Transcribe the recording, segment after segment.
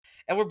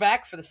And we're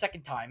back for the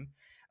second time.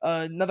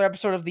 Another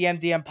episode of the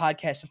MDM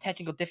podcast. Some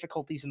technical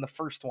difficulties in the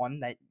first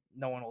one that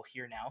no one will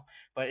hear now,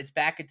 but it's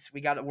back.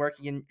 We got it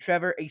working. And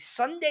Trevor, a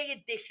Sunday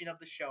edition of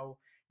the show,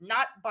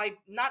 not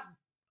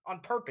on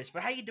purpose,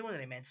 but how you doing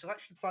today, man?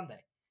 Selection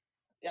Sunday.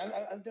 Yeah,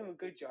 I'm doing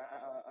good, Joe.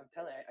 I'm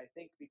telling you, I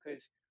think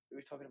because we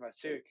were talking about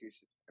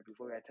Syracuse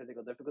before we had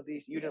technical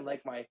difficulties, you didn't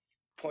like my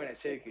point at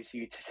Syracuse, so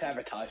you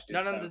sabotaged it.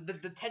 No,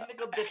 the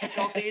technical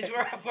difficulties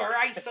were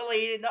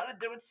isolated, nothing to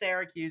do with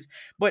Syracuse.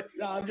 But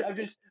no,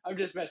 I'm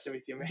just messing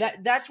with you, man.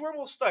 That's where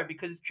we'll start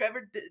because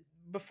Trevor,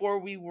 before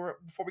we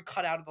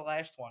cut out of the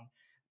last one,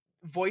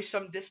 voiced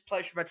some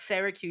displeasure about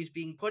Syracuse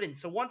being put in.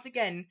 So once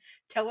again,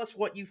 tell us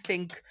what you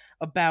think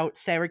about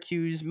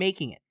Syracuse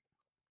making it.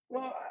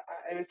 Well,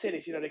 I would say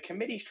this. The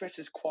committee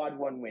stresses quad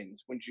one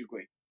wins. Wouldn't you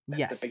agree?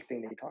 That's the big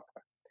thing that you talk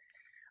about.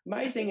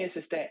 My thing is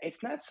that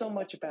it's not so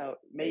much about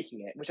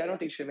making it, which I don't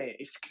think should make it.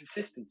 It's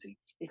consistency.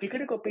 If you're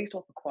going to go based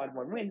off of quad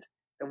one wins,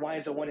 then why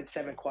is a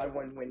 1-7 quad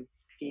one win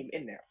team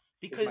in there?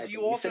 Because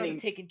you also have to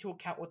take into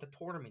account what the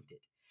tournament did.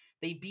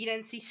 They beat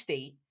NC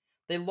State.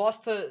 They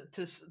lost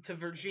to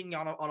Virginia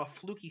on a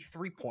fluky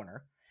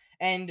 3-pointer.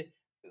 And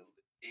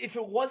if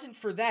it wasn't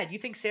for that, you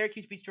think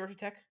Syracuse beats Georgia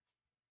Tech?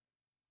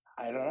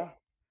 I don't know.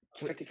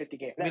 It's 50-50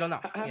 game. We don't know.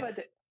 How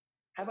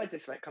about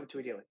this? Come to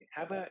a deal with me.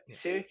 How about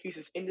Syracuse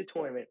is in the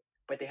tournament,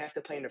 but they have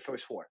to play in the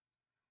first 4?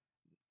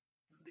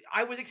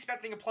 I was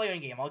expecting a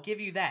play-in game. I'll give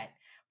you that.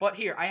 But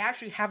here, I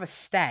actually have a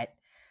stat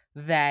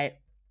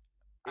that.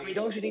 I mean,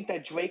 don't you think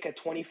that Drake at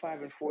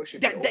 25-4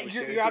 should be over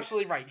Syracuse? You're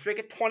absolutely right. Drake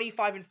at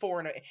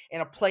 25-4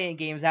 in a play-in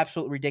game is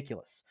absolutely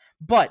ridiculous.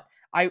 But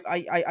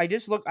I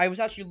just looked. I was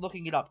actually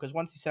looking it up because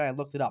once you said I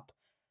looked it up.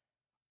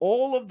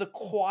 All of the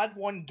quad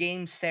one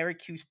games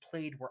Syracuse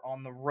played were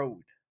on the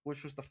road,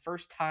 which was the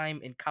first time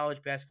in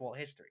college basketball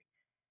history.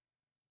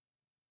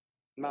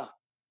 Nah.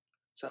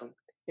 So,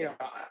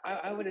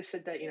 I would have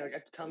said that,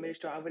 at the time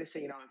minister, I would have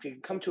said, if you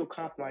can come to a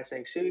compromise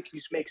saying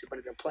Syracuse makes it, but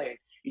they're playing,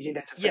 you think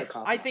that's a fair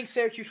compromise? I think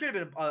Syracuse should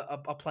have been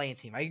a playing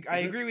team. I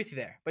agree with you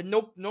there. But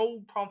no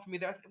problem for me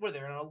there. What are they?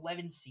 An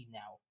 11 seed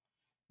now.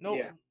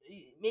 No,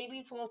 maybe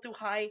it's a little too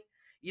high.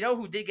 You know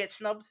who did get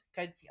snubbed?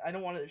 I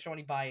don't want to show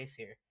any bias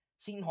here.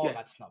 Seton Hall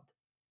got snubbed.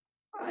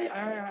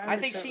 I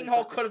think Seton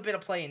Hall could have been a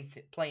playing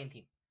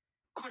team.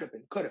 Could have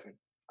been.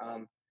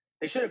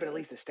 They should have been at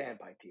least a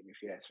standby team,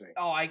 if you ask me.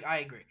 Oh, I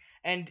agree.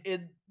 And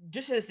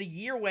just as the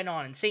year went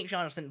on, and St.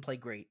 John's didn't play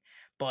great,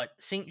 but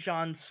St.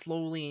 John's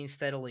slowly and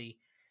steadily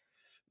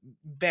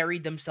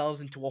buried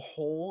themselves into a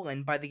hole,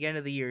 and by the end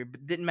of the year,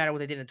 it didn't matter what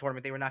they did in the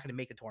tournament, they were not going to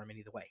make the tournament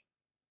either way.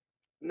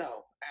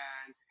 No,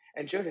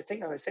 and Joe, the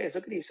thing I would say is,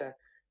 look at these.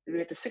 We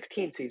got the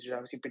 16 seeds,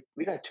 obviously, but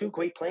we got 2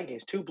 great playing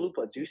games, 2 blue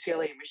bloods,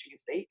 UCLA and Michigan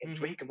State, and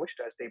Drake and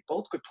Wichita State,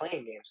 both good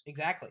playing games.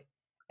 Exactly.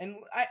 And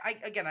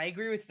I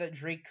agree with that.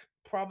 Drake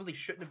probably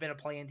shouldn't have been a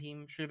play-in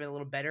team. Should have been a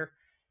little better.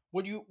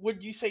 Would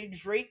you say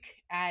Drake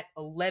at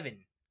 11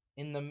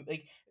 in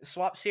the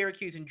swap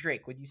Syracuse and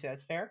Drake? Would you say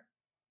that's fair?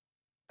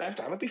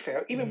 That would be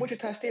fair. Even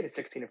Wichita State at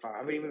 16-5.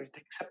 I would even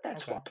accept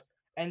that swap.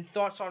 And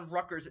thoughts on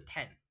Rutgers at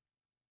 10?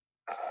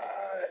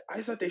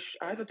 I thought they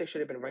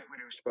should have been right where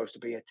they were supposed to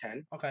be at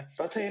 10. Okay.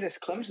 So I'll tell you this: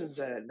 Clemson's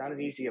not an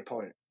easy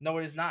opponent. No,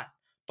 it is not.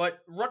 But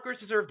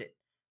Rutgers deserved it.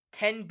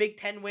 10 Big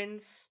Ten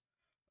wins.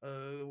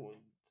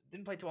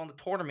 Didn't play too well in the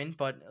tournament,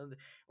 but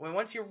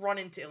once you run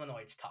into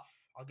Illinois, it's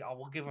tough. I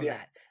will give them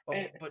that.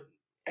 But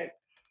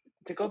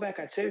to go back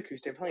on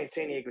Syracuse, they're playing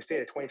San Diego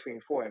State at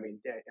 23-4. I mean,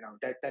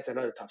 that's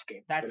another tough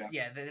game.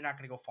 They're not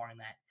going to go far in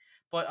that.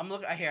 But I'm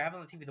looking here. I have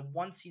on the TV the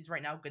 1 seeds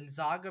right now: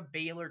 Gonzaga,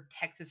 Baylor,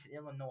 Texas, and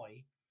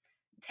Illinois.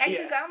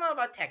 Texas, I don't know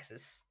about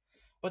Texas,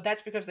 but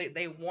that's because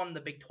they won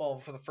the Big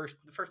 12 for the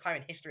first time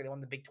in history. They won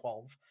the Big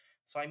 12.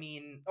 So I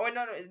mean,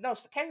 no,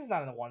 Texas is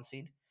not in the 1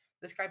 seed.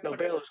 This guy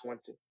Baylor's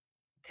 1 seed.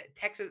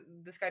 Texas.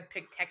 This guy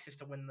picked Texas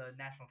to win the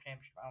national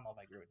championship. I don't know if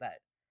I agree with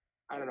that.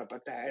 I don't know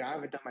about that. I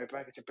haven't done my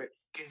brackets, but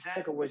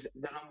Gonzaga was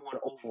the number 1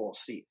 overall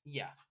seed.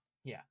 Yeah.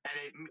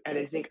 And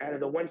I think out of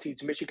the 1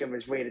 seeds, Michigan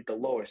was rated the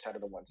lowest out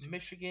of the 1 seeds.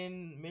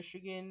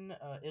 Michigan,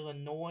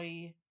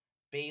 Illinois,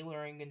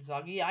 Baylor, and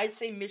Gonzaga. Yeah, I'd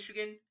say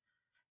Michigan.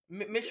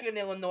 Michigan and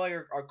Illinois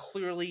are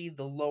clearly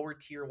the lower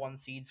tier 1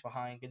 seeds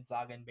behind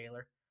Gonzaga and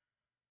Baylor.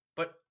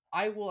 But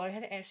I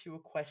had to ask you a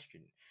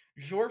question.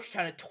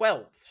 Georgetown at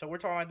 12. So we're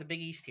talking about the Big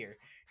East here.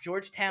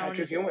 Georgetown.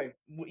 Patrick Ewing.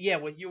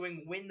 With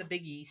Ewing win the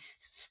Big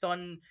East.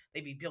 Stun.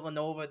 They beat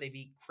Villanova. They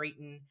beat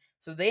Creighton.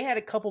 So they had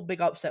a couple big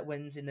upset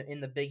wins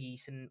in the Big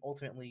East and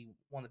ultimately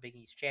won the Big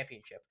East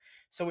championship.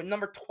 So at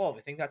number 12,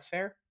 I think that's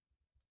fair?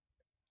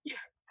 Yeah,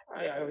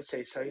 I would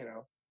say so,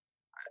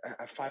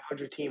 a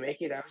 500 team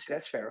making it, obviously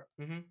that's fair.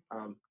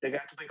 Mm-hmm. They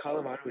got to play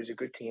Colorado, who's a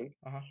good team.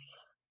 Uh-huh.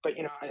 But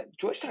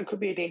Georgetown could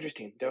be a dangerous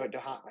team. They're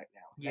hot right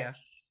now. Yeah.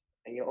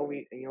 And you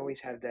always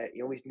have that.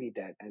 You always need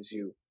that as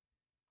you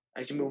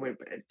move in.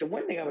 But the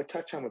one thing I would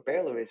touch on with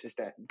Baylor is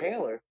that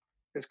Baylor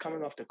is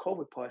coming off the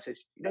COVID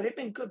process. They've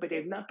been good, but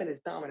they've not been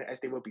as dominant as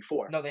they were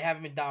before. No, they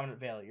haven't been dominant,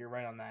 Baylor. You're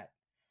right on that.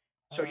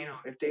 So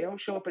if they don't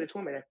show up at a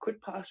tournament, that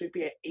could possibly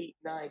be an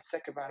 8-9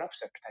 second round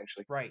upset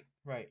potentially.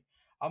 Right.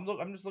 I'm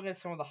just looking at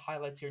some of the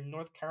highlights here.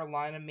 North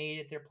Carolina made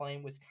it. They're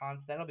playing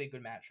Wisconsin. That'll be a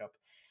good matchup.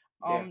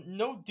 Yeah.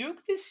 No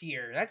Duke this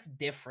year. That's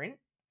different.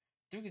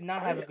 Duke did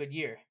not have a I good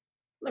year.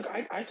 look.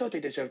 I thought they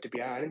deserved to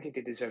be out. I didn't think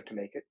they deserved to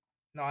make it.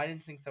 No, I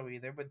didn't think so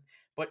either.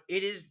 But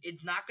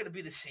it's not going to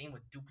be the same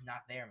with Duke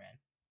not there, man.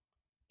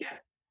 Yeah.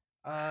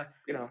 Uh,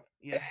 You know,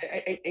 yeah.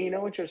 and you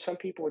know what? Some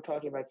people were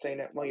talking about saying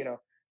that. Well,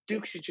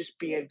 Duke should just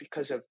be in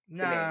because of the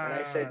name. And I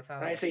Nah, said, that's how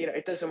and that I say, works.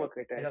 it doesn't work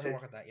like that. It I doesn't said,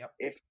 work like that. Yep.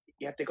 if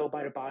you have to go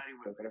by the body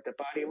of work, and if the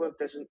body of work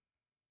doesn't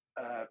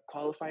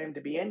qualify him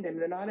to be in, then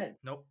they're not in.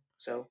 Nope.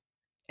 So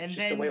it's And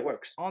just the way then it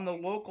works. on the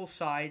local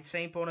side,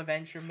 St.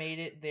 Bonaventure made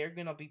it. They're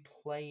gonna be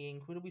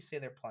playing. Who do we say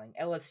they're playing?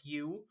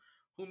 LSU,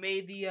 who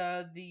made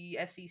the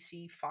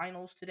SEC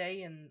finals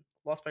today and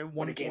lost by What a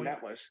one game point.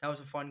 that was. That was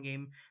a fun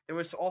game. There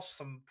was also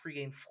some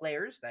pregame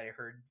flares that I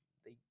heard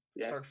they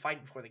started Yes,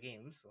 fighting before the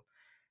game. So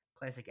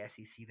classic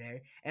SEC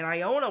there. And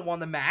Iona won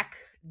the MAC.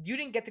 You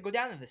didn't get to go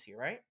down there this year,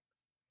 right?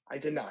 I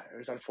did not. It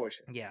was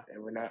unfortunate, Yeah.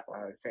 and we're not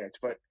fans.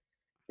 But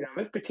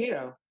Rick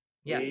Pitino,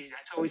 Yes.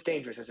 that's always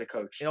dangerous as a It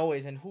coach.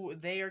 always, and who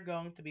they are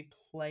going to be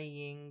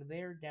playing?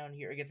 They're down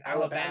here against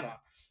Alabama.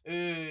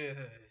 Alabama.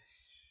 Ugh.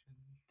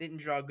 Didn't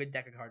draw a good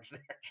deck of cards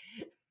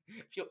there.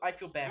 I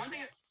feel bad One for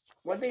thing, them.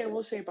 one thing I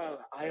will say about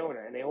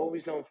Iona, and they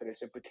always known for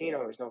this, and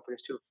Pitino is known for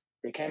this too.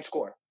 They can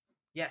score.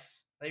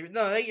 Yes,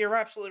 you're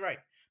absolutely right.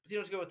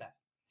 Patino's good with that.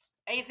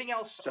 Anything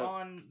else So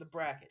on the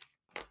bracket?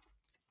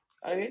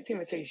 I think team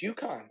that takes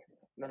UConn,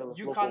 another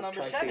UConn local number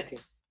tri-state 7. team.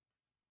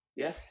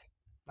 Yes,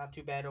 Not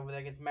too bad over there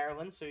against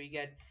Maryland. So you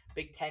get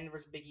Big Ten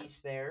versus Big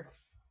East there.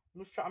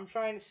 I'm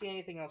trying to see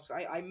anything else.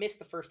 I missed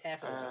the first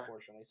half of this, uh,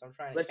 unfortunately, so I'm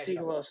trying to let's see catch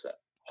up. who else.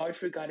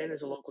 Hartford got in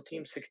as a local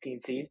team, 16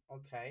 seed.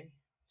 Okay.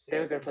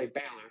 They're going to 16 play seed.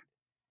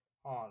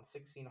 Baylor. On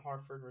 16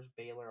 Hartford versus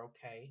Baylor.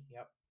 Okay.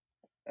 Yep.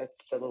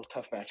 That's a little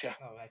tough matchup.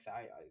 Oh,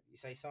 you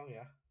say so?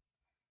 Yeah.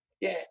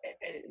 Yeah,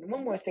 and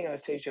one more thing I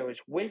would say, Joe,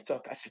 is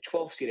Winthrop as a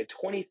 12 seed at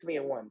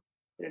 23-1.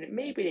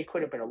 Maybe they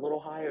could have been a little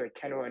higher, a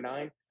 10 or a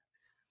 9.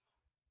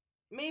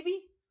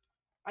 Maybe.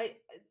 I.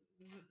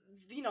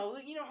 You know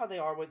how they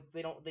are with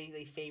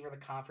they favor the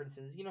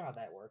conferences. You know how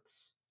that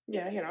works.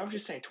 Yeah, I'm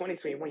just saying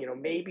 23-1.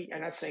 Maybe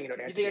I'm not saying they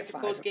You have to think be a it's a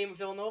close 5. game with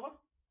Villanova?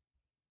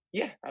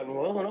 Yeah,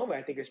 Villanova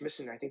I think is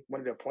missing. I think one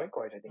of their point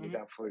guards I think is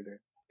Mm-hmm. out for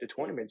the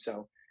tournament.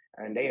 So,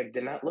 and they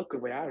did not look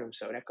good without him.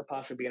 So that could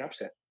possibly be an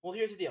upset. Well,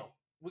 here's the deal.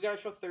 We got our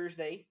show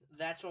Thursday.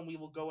 That's when we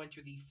will go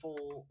into the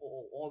full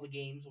all the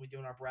games. We'll be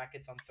doing our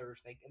brackets on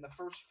Thursday, and the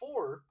first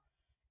 4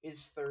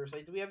 is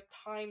Thursday. Do we have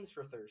times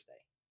for Thursday?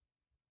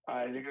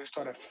 They're going to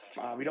start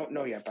at. We don't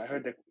know yet, but I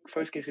heard the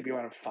first game's going to be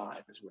around 5.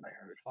 Is what I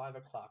heard. 5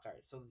 o'clock. All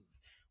right. So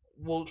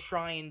we'll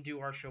try and do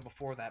our show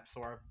before that,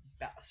 so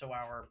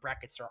our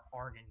brackets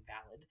aren't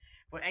invalid.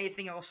 But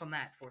anything else on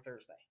that for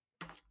Thursday?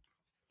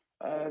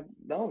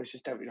 No, it's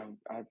just that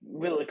I'm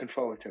really looking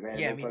forward to it, man.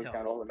 Yeah, We'll me too. break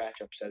down all the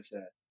matchups as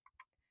the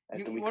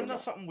You week want to goes know on.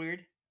 something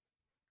weird?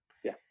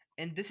 Yeah.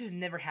 And this has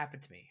never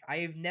happened to me. I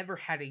have never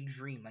had a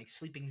dream, like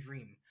sleeping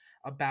dream,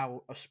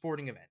 about a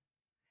sporting event.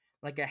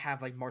 Like I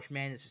have, like March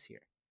Madness is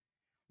here.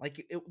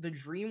 Like the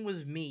dream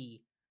was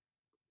me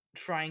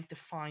trying to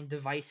find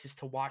devices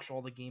to watch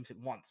all the games at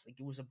once. Like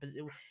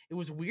it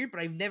was weird,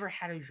 but I've never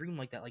had a dream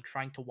like that, like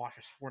trying to watch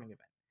a sporting event.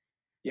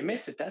 You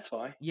missed it. That's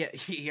why. Yeah,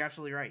 you're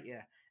absolutely right.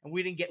 Yeah, and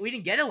we didn't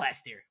get it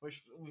last year,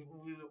 which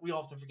we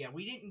often forget.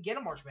 We didn't get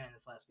a March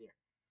Madness last year.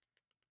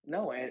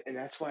 No, and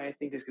that's why I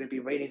think there's going to be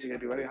ratings are going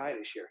to be very high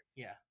this year.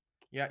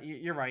 Yeah,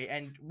 you're right.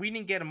 And we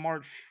didn't get a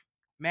March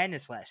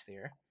Madness last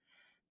year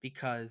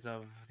because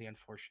of the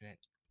unfortunate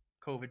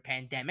COVID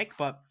pandemic.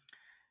 But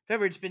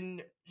however, it's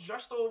been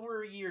just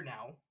over a year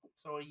now,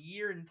 so a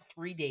year and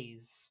 3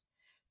 days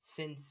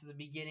since the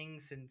beginning,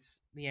 since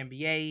the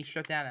NBA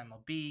shut down,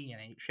 MLB,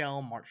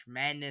 NHL, March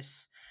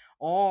Madness,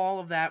 all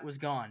of that was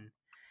gone,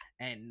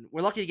 and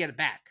we're lucky to get it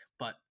back.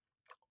 But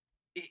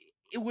it,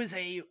 it was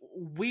a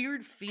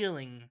weird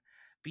feeling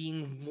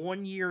being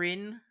 1 year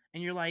in,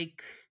 and you're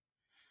like,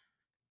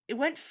 it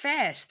went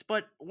fast.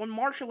 But when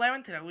March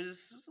 11th, I don't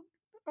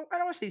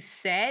want to say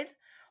sad,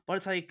 but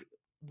it's like,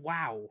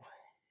 wow,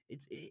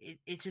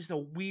 it's just a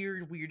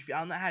weird I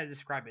don't know how to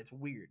describe it. It's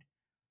weird.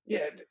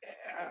 Yeah,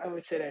 I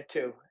would say that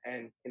too.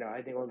 And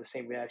I think all the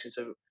same reactions.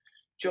 So,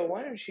 Joe,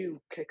 why don't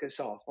you kick us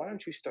off? Why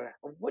don't you start?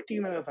 What do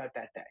you remember about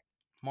that day?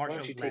 Why March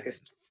don't you take 11th.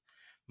 us?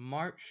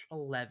 March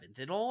 11th.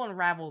 It all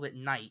unraveled at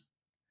night.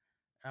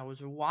 I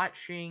was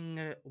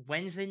watching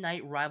Wednesday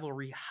night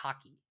rivalry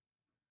hockey.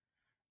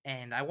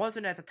 And I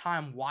wasn't at the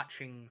time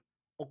watching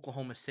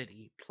Oklahoma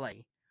City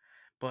play,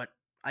 but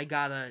I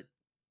got a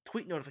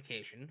tweet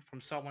notification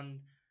from someone.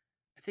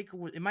 I think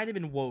it might have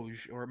been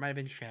Woj or it might have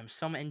been Shem,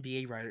 some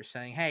NBA writer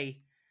saying,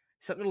 "Hey,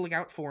 something to look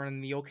out for in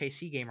the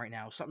OKC game right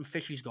now. Something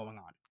fishy's going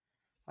on."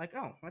 Like,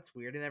 oh, that's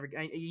weird.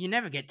 You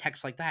never get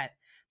texts like that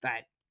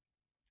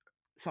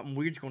something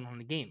weird's going on in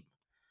the game.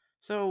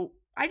 So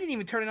I didn't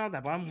even turn it on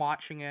that, but I'm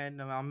watching it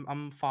and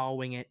I'm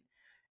following it,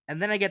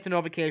 and then I get the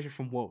notification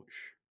from Woj,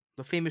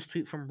 the famous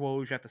tweet from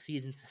Woj that the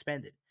season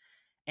suspended,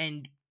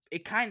 and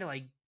it kind of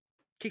like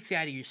kicks you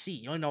out of your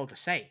seat. You don't know what to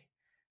say.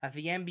 At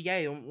the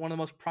NBA, one of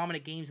the most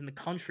prominent games in the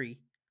country,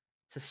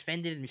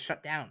 suspended and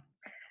shut down.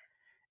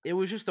 It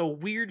was just a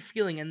weird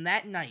feeling. And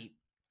that night,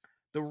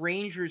 the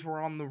Rangers were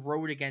on the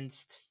road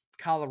against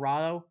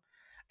Colorado,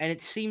 and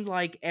it seemed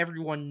like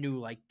everyone knew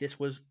like this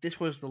was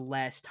the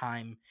last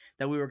time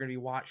that we were going to be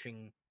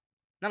watching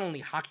not only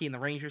hockey and the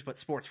Rangers but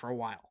sports for a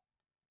while.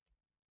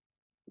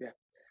 Yeah.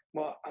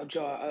 Well,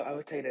 Joe, I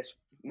would tell you this.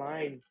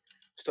 Mine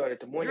started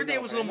the morning Your day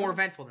of. was a little more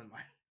eventful than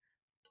mine.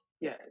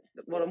 Yeah.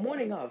 Well, the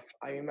morning of,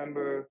 I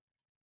remember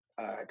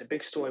the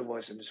big story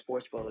was in the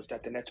sports world is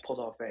that the Nets pulled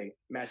off a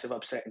massive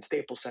upset in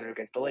Staples Center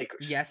against the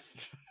Lakers. Yes.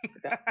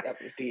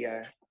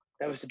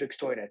 That was the big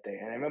story that day.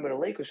 And I remember the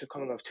Lakers were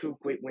coming off 2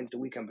 great wins the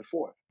weekend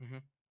before,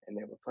 and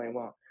they were playing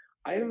well.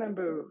 I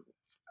remember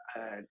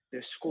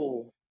their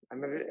school. I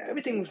remember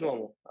everything was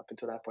normal up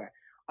until that point.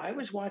 I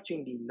was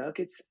watching the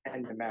Nuggets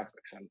and the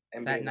Mavericks on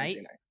NBA That Wednesday night?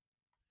 night.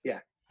 Yeah.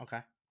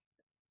 Okay.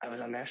 I was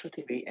on national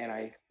TV, and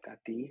I got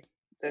the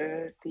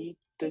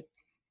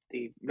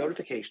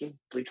notification,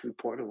 Bleach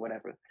Report or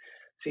whatever,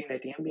 saying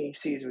that the NBA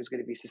season was going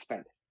to be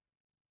suspended.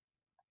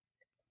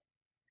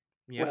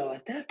 Yeah. Well,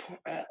 at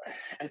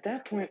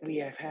that point, we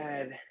have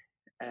had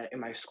in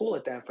my school.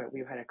 At that point,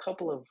 we've had a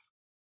couple of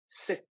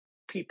sick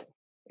people.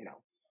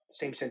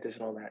 Same symptoms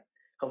and all that.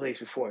 A couple days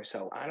before,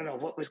 so I don't know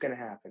what was going to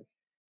happen.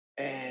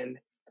 And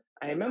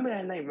I remember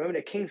that night. Remember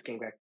the Kings game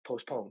got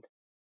postponed.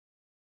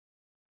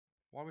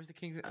 Why was the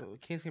Kings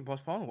game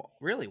postponed?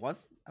 Really? I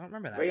don't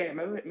remember that. Right? Yeah,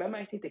 remember.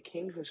 I think the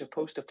Kings were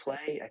supposed to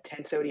play at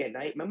 10:30 at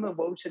night. Remember,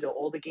 Woj said that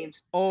all the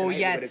games Oh tonight were going to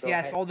yes, go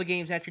ahead. all the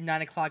games after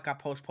 9 o'clock got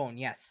postponed.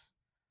 Yes.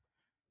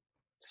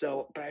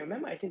 So, but I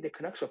remember, I think the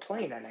Canucks were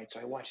playing that night, so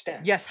I watched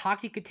them. Yes,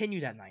 hockey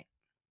continued that night.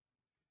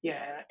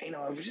 Yeah,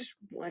 I was just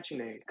watching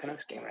the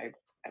Canucks game.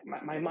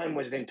 My mind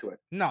wasn't into it.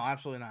 No,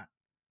 absolutely not.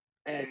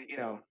 And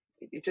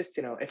it just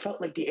it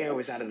felt like the air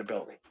was out of the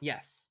building.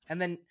 Yes,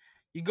 and then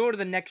you go to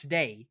the next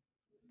day,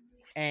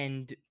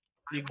 and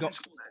you go.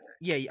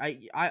 Yeah,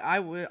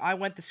 I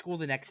went to school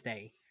the next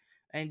day,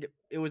 and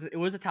it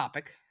was a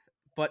topic,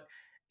 but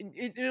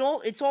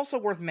it's also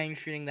worth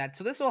mentioning that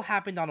this all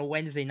happened on a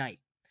Wednesday night.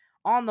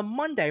 On the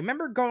Monday, I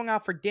remember going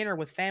out for dinner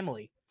with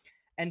family,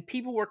 and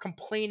people were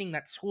complaining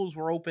that schools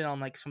were open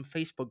on like some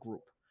Facebook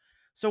group.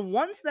 So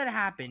once that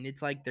happened,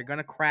 it's like they're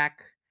gonna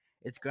crack,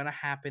 it's gonna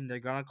happen, they're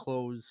gonna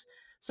close.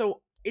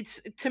 So it's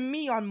to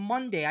me on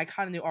Monday, I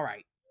kind of knew, all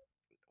right,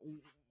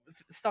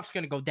 stuff's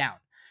gonna go down.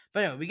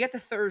 But anyway, we get to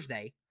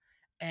Thursday,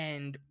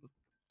 and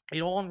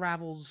it all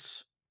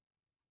unravels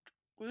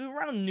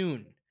around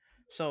noon.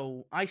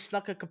 So I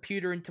snuck a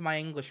computer into my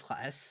English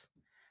class.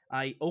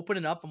 I open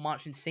it up. I'm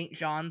watching St.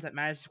 John's at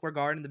Madison Square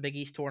Garden, the Big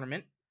East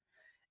tournament,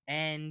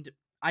 and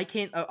I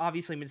can't.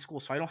 Obviously, I'm in school,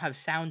 so I don't have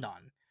sound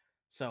on.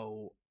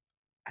 So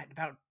at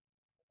about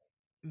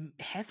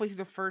halfway through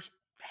the first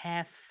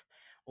half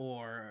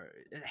or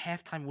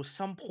halftime, was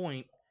some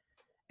point,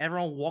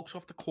 everyone walks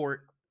off the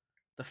court.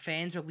 The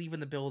fans are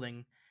leaving the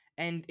building,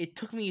 and it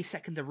took me a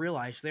second to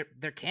realize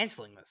they're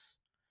canceling this.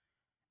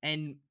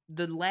 And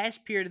the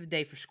last period of the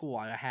day for school,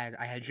 I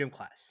had gym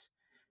class,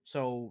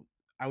 so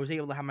I was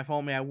able to have my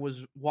phone. I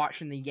was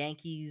watching the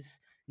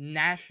Yankees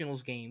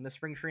Nationals game, the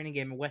spring training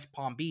game in West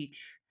Palm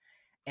Beach,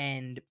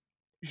 and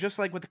just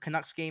like with the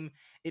Canucks game,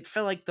 it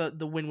felt like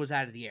the wind was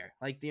out of the air.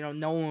 Like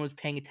no one was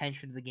paying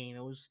attention to the game.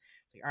 It was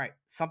like, all right,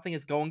 something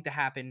is going to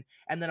happen.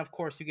 And then of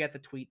course you get the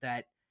tweet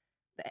that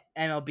the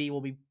MLB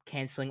will be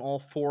canceling all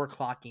 4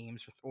 o'clock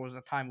games, or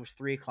the time was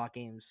 3 o'clock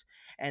games,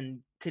 and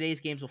today's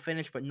games will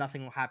finish, but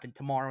nothing will happen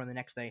tomorrow and the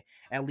next day,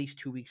 at least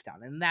 2 weeks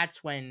down. And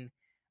that's when,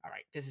 all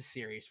right, this is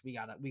serious. We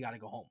gotta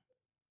go home.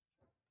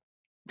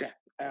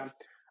 Yeah.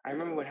 I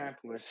remember what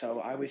happened was, so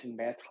I was in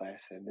math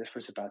class, and this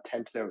was about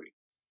 10:30,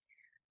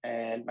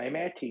 and my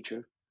math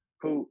teacher,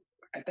 who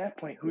at that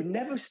point who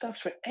never stops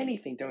for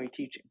anything during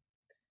teaching,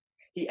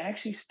 he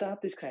actually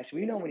stopped his class.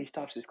 We know when he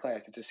stops his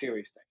class, it's a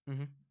serious thing.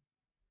 Mm-hmm.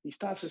 He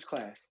stops his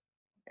class,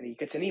 and he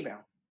gets an email,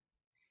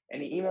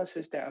 and the email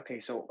says that, okay,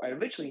 so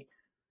originally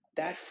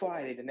that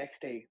Friday, the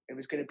next day, it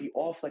was going to be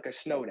off like a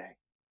snow day.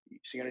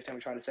 So you understand what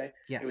I'm trying to say?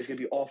 Yes. It was going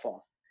to be off.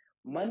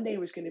 Monday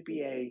was going to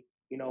be a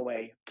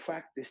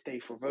practice day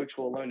for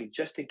virtual learning,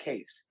 just in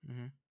case.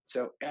 Mm-hmm.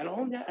 So,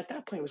 and at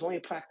that point, it was only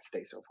a practice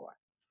day so far.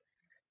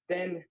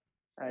 Then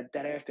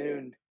that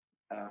afternoon,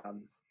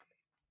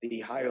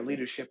 the higher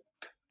leadership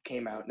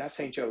came out, not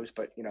St. Joe's,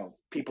 but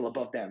people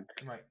above them,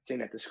 right, saying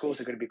that the schools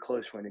are going to be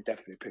closed for an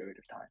indefinite period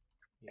of time.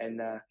 Yeah.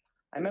 And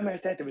I remember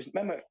after that,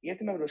 you have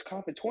to remember those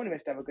conference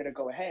tournaments that were going to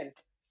go ahead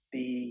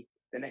the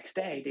next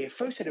day. They at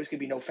first said there was going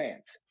to be no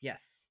fans.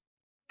 Yes.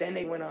 Then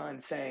they went on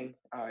saying,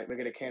 all right, we're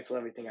going to cancel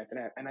everything after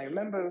that. And I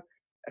remember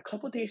a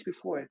couple of days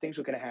before things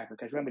were going to happen,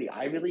 because remember the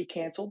Ivy League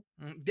canceled?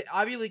 The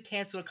Ivy League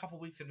canceled a couple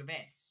weeks in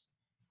advance,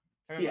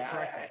 if I remember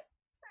correctly.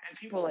 And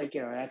people were like,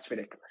 that's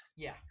ridiculous.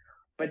 Yeah.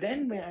 But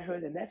then when I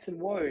heard the Nets and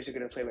Warriors are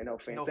going to play with no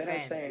fans, then I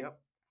was saying, yep.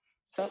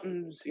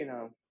 something's,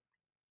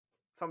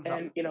 Thumbs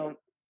and, up.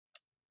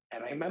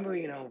 And I remember,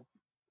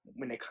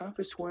 when the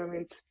conference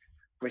tournaments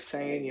were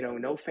saying,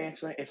 no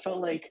fans, it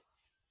felt like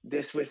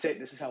this was it.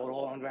 This is how it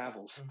all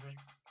unravels. Mm-hmm.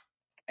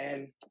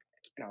 And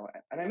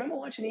and I remember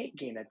watching the Yankee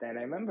game that day. And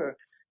I remember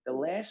the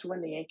last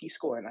one the Yankees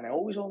scored, and I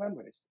always will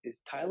remember this,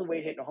 is Tyler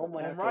Wade hitting a home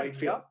run Home out to right run.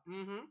 field. Yep.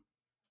 Mm-hmm.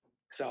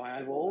 So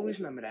I will always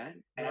remember that.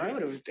 And I Right.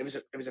 remember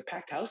it was a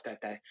packed house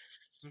that day.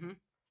 Mm-hmm.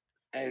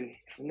 And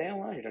from there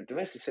on, the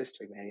rest is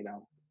history, man.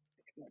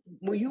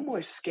 Were you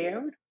more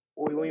scared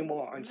or were you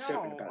more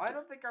uncertain No, about I this?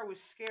 don't think I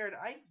was scared.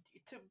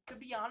 To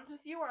be honest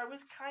with you, I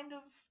was kind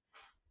of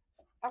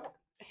I, wa-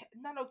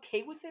 not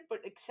okay with it,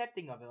 but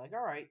accepting of it. Like,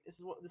 all right, this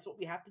is what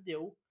we have to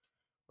do.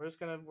 We're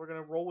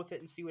gonna roll with it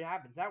and see what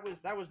happens. That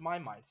was my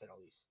mindset at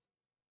least.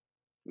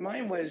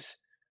 Mine was,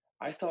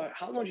 I thought,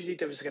 how long do you think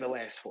that was going to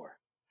last for?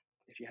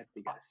 If you had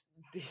to Uh,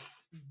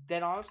 guess,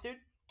 Dead honest, dude.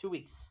 2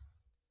 weeks.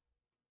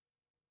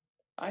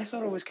 I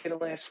thought it was going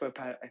to last for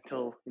about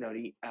until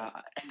the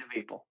end of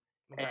April.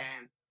 Okay.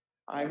 And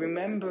I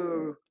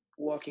remember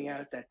walking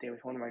out that day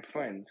with one of my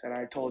friends, and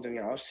I told him,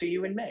 I'll see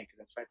you in May because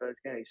that's what I thought it was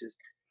going to. He says,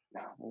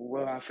 "No,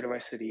 we're out for the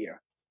rest of the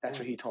year." That's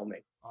what Oh. he told me,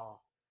 Oh.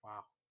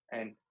 Wow.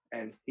 and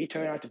he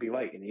turned out to be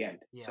right in the end.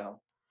 Yeah.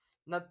 So,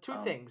 Now, two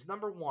um, things.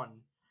 Number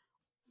one,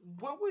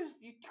 what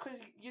was you? Because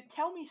you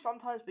tell me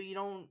sometimes, but you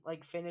don't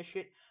like finish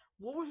it.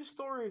 What was the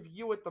story of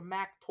you at the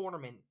MAC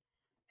tournament,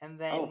 and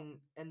oh,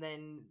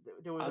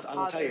 there was a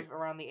I'll tell you. positive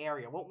around the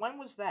area? When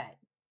was that?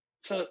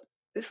 So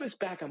this was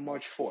back on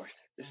March 4th.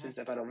 This Hmm. is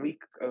about a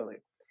week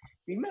earlier.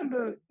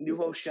 Remember, New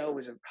Rochelle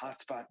was a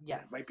hotspot right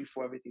Yes.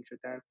 before everything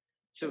shut down.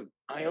 So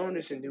I owned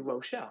this in New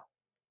Rochelle,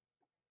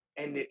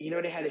 and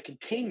they had a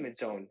containment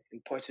zone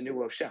in parts of New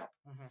Rochelle.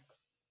 Hmm.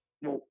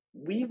 Well,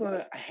 we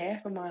were a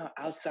half a mile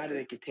outside of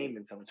the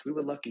containment zone, so we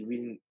were lucky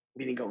we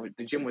didn't go.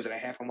 The gym was at a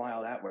half a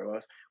mile that way.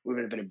 Was we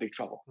would have been in big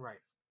trouble. Right.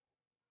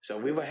 So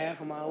we were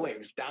half a mile away. It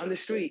was down the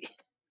street.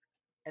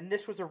 And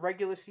this was a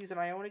regular season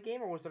Iona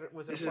game, or was it a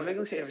This is a play?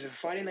 regular season. It was a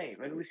Friday night,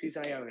 regular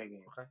season Iona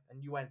game. Okay,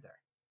 and you went there.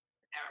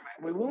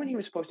 We weren't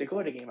even supposed to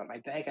go to the game, but my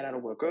dad got out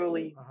of work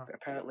early. Uh huh.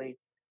 Apparently,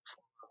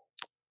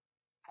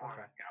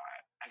 Okay.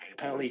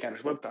 apparently he got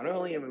his work done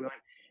early, and we went.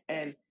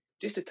 And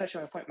just to touch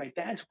on my point, my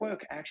dad's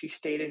work actually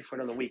stayed in for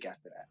another week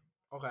after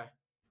that. Okay.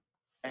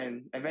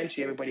 And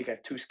eventually, everybody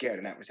got too scared,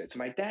 and that was it. So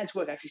my dad's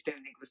work actually stayed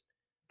in was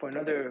for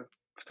another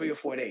 3 or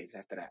 4 days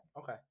after that.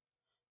 Okay.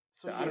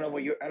 So So I don't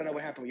yeah, know I don't know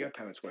what happened with your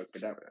parents' work,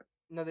 but that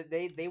no,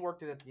 they worked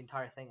through that the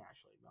entire thing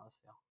actually. To be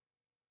honest, yeah.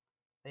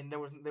 And there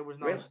was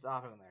no really.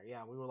 stopping there.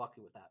 Yeah, we were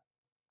lucky with that.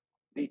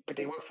 But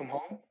they work from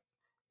home.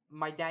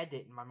 My dad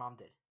did, and my mom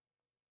did.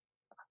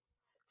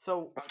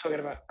 So I'm talking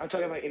about. I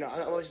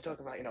wasn't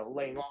talking about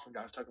laying off them.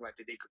 I was talking about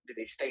did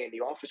they stay in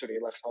the office or they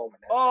left home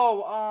and that's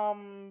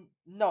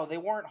it. no, they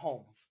weren't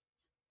home.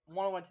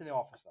 One went to the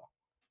office though.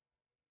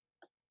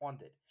 One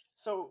did.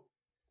 So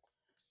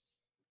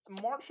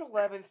March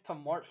 11th to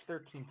March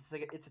 13th,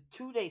 it's a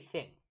 2-day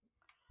thing.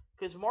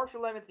 Because March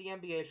 11th the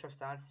NBA shuts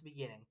down. It's the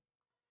beginning.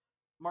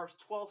 March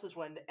 12th is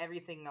when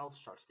everything else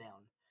shuts down,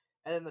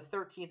 and then the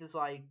 13th is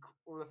the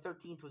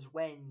 13th was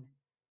when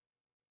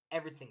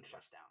everything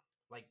shuts down,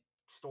 like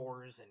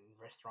stores and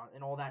restaurants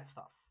and all that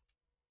stuff.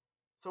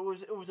 So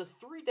it was a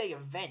 3-day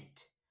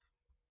event.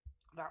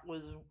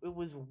 It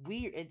was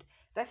weird, and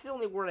that's the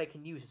only word I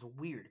can use is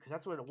weird because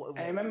that's what it was.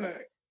 And I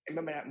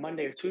remember that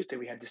Monday or Tuesday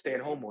we had the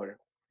stay-at-home order,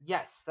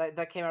 Yes,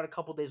 that came out a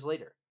couple days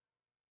later.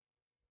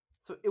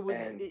 So it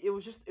was and it, it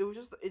was just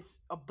it's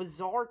a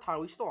bizarre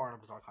time. We still are in a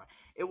bizarre time.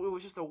 It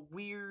was just a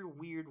weird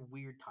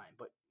time.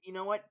 But you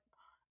know what?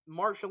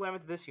 March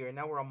 11th this year, and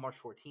now we're on March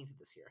 14th of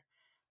this year.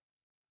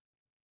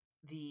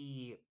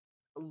 The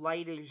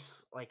light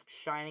is like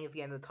shining at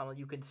the end of the tunnel.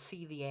 You can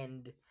see the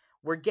end.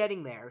 We're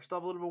getting there. Still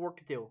have a little bit of work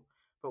to do,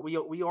 but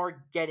we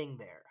are getting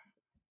there,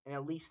 and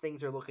at least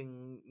things are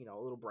looking a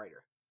little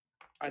brighter.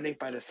 I think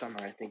by the summer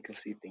I think you'll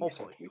see things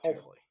start Hopefully, to return.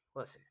 hopefully.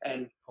 Listen,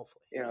 And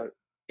hopefully.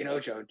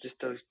 Joe, just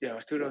those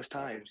through those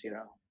times,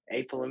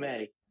 April and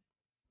May,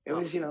 it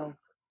was Tough.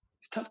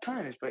 it's tough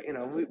times, but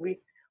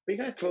we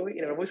got through it.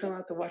 It wasn't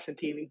allowed to watch on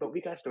TV, but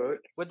we got through it.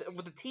 With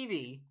the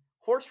TV,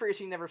 horse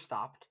racing never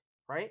stopped,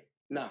 right?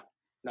 No,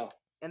 no,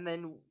 And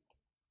then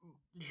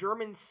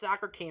German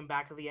soccer came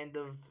back at the end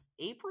of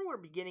April or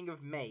beginning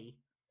of May.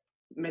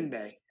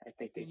 Monday I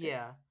think they did.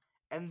 Yeah,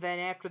 and then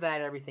after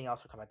that, everything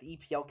else would come back. The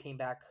EPL came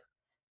back.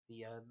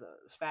 The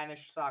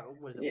Spanish soccer,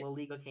 what is it? Yeah, La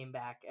Liga came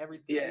back.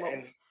 yeah, and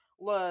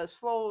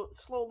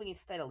Slowly and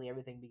steadily,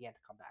 everything began to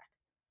come back.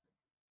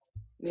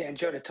 yeah, and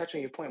Joe, to touch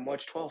on your point,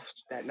 March 12th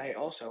that night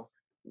also,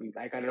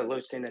 I got an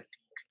alert saying that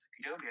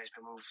the Derby has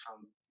been moved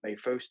from May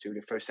 1st to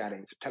the first Saturday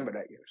in September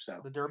that year. So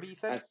The Derby, you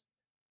said? that's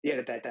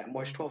that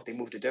March Mhm. 12th they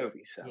moved the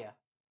Derby. So Yeah,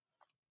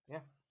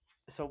 yeah.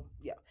 So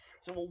yeah,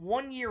 so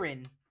 1 year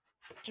in,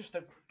 just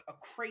a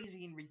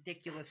crazy and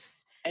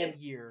ridiculous and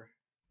year.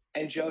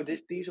 and Joe,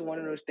 these are one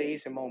of those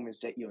days and moments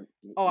that Oh, you'll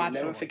never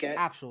absolutely, forget.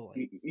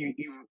 absolutely.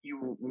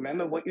 You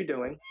remember what you're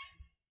doing,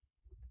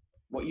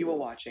 what you were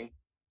watching,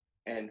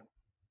 and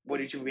what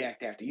did you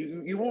react after.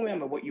 You won't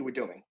remember what you were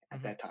doing at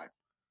Hmm. that time.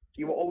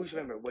 You will always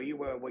remember where you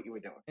were, what you were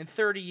doing. In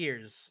 30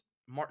 years,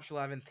 March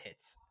 11th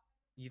hits.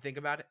 You think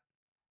about it?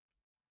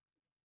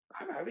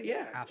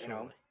 Yeah,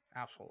 Absolutely,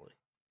 absolutely,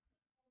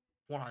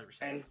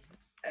 100%. and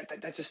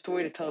That's a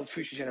story to tell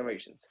future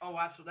generations. Oh,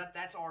 absolutely.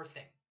 That's our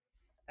thing.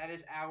 That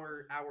is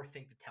our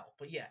thing to tell.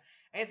 But yeah,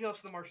 anything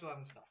else in the March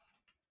 11 stuff?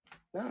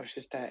 No, it's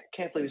just that I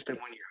can't believe it's been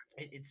 1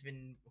 year. It's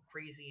been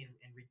crazy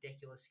and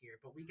ridiculous here,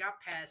 but we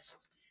got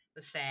past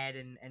the sad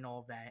and all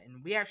of that,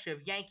 and we actually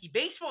have Yankee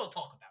baseball to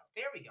talk about.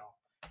 There we go.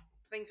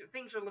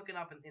 Things are looking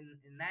up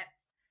in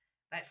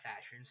that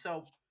fashion.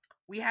 So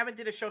we haven't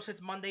did a show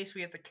since Monday, so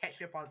we have to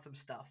catch up on some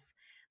stuff.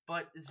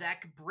 But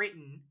Zach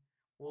Britton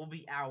will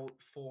be out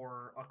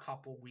for a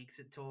couple weeks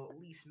until at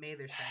least May.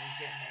 They're saying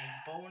he's getting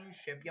a bone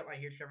chip. Yep, I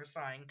hear Trevor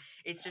sighing.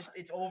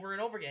 It's over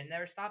and over again. It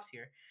never stops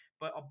here.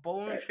 But a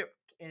bone chip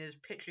in his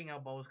pitching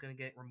elbow is going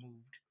to get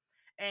removed,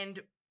 and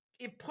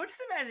it puts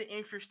them at an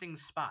interesting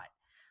spot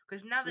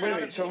because now that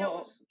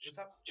Ottavino's, what's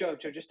up, Joe?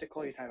 Just to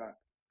call you time out.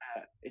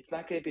 It's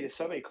not going to be the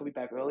summer. It could be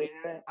back earlier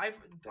than that.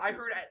 I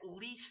heard at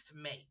least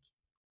May.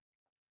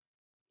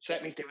 So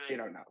that means they really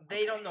don't know.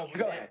 They don't know,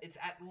 but it's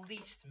at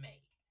least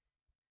May.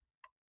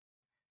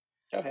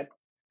 Go ahead.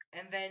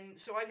 And then,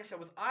 so like I said,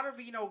 with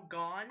Ottavino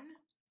gone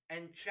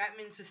and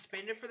Chapman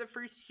suspended for the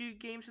first 2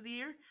 games of the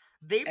year,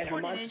 they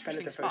put an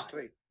interesting spot.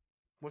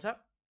 What's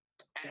up?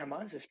 And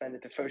Herman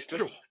suspended the first 3.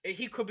 True.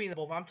 He could be in the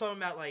bullpen. I'm talking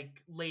about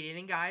like late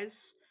inning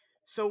guys.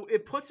 So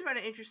it puts him at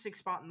an interesting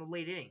spot in the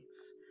late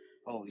innings.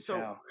 Holy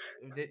cow.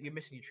 You're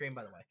missing your train,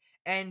 by the way.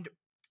 And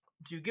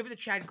do you give it to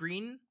Chad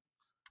Green?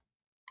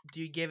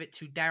 Do you give it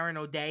to Darren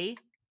O'Day?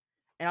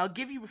 And I'll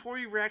give you, before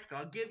you react,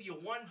 I'll give you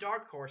one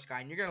dark horse guy,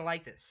 and you're going to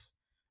like this.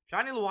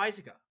 Johnny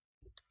Loizaga.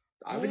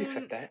 I would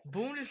accept that.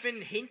 Boone has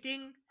been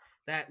hinting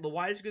that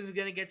Loizaga is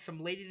going to get some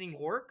late inning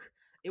work.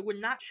 It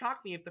would not shock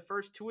me if the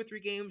first 2 or 3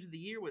 games of the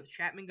year with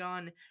Chapman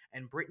gone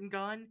and Britton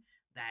gone,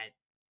 that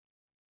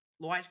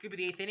Loizaga could be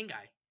the 8th inning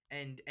guy,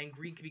 and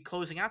Green could be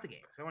closing out the game.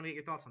 So I want to get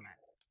your thoughts on that.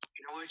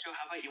 You know what, Joe?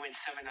 How about you win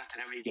 7-0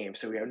 every game,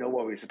 so we have no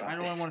worries about it? I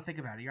don't want to think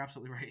about it. You're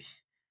absolutely right.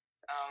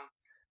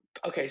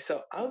 Okay,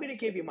 so I'm going to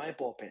give you my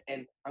bullpen,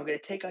 and I'm going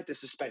to take out the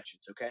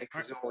suspensions, okay?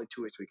 Because there are only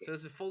 2 or 3 games. So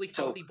this is a fully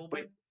healthy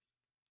bullpen?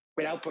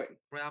 Without Britton.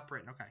 Without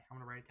Britton, okay. I'm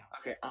going to write it down.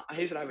 Okay,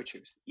 here's what I would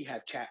choose. You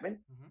have Chapman.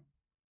 Mm-hmm.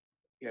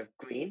 You have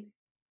Green,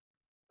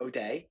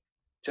 O'Day,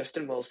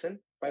 Justin Wilson.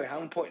 By the way,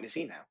 how important is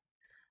he now?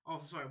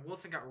 Oh, sorry.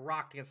 Wilson got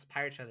rocked against the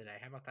Pirates the other day.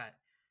 How about that?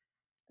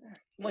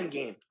 1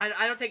 game.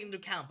 I don't take it into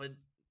account, but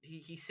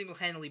he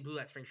single-handedly blew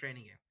that spring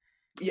training game.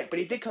 Yeah, but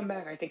he did come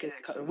back, I think, in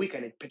a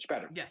weekend and pitch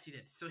better. Yes, he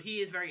did. So he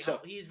is very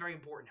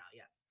important now,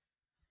 yes.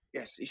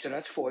 Yes, so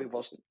that's 4.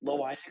 Wilson.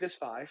 Loizaga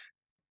 5.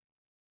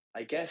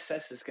 I guess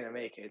Sess is going to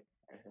make it.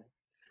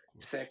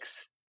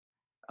 6.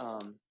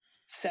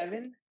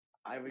 7,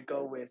 I would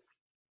go with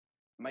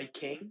Mike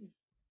King.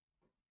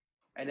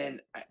 And then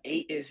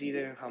 8 is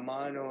either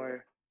Herman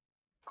or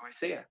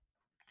Garcia.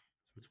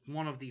 So it's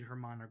one of the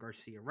Herman or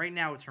Garcia. Right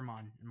now it's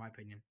Herman, in my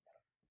opinion.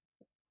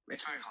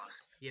 It's very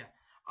close. Yeah.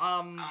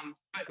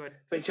 Good.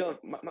 But Joe,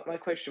 my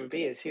question would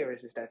be is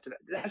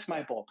that's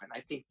my bullpen.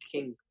 I think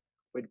King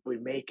would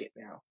make it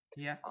now.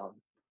 Yeah.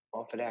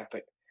 Off of that,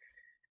 but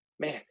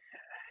man,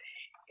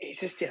 it's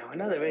just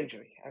another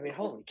injury. I mean,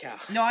 holy cow.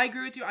 No, I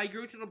agree with you. I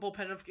agree with you on the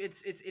bullpen.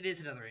 It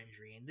is another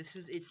injury, and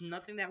it's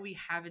nothing that we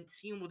haven't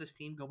seen with this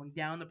team going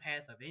down the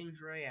path of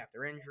injury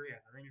after injury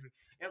after injury.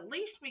 At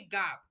least we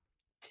got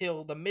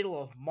till the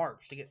middle of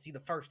March to see the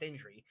first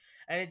injury,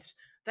 and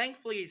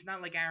thankfully it's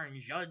not like Aaron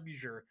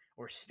Judge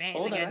or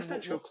Stanton. Oh, no, that's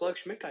not true. Clark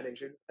Schmidt got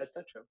injured. That's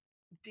not true.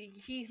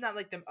 He's not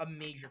like a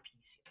major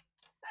piece yet.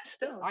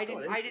 Still, I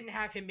didn't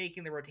have him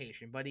making the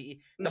rotation, but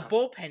the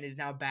bullpen is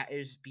now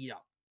beat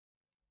up.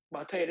 Well,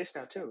 I'll tell you this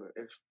now too.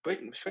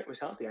 If Schmidt was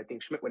healthy, I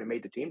think Schmidt would have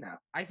made the team now.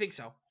 I think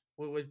so.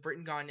 With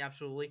Britton gone,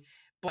 absolutely.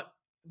 But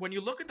when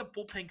you look at the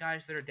bullpen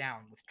guys that are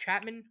down, with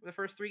Chapman the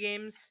first 3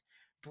 games,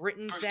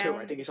 Britton's down. 2.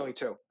 I think he's only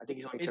 2.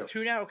 It's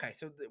 2 now? Okay,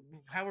 so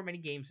however many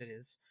games it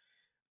is.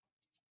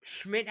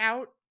 Schmidt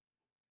out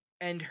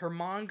and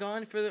Herman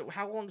gone for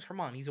how long is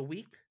Herman? He's a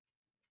week?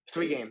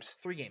 3 games.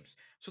 3 games.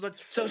 So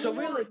that's 4,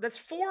 really, that's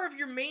 4 of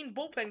your main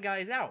bullpen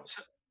guys out.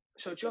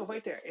 So Joe,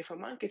 right there, if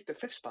Herman gets the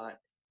 5th spot,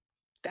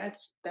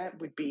 that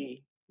would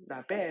be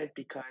not bad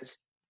because.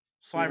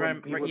 So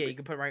you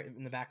can put right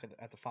in the back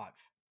at the 5.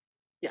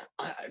 Yeah,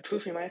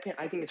 truthfully, in my opinion,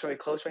 I think it's very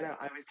close right now.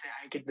 I would say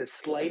I get the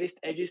slightest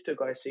edges to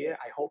Garcia.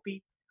 I hope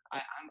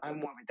I'm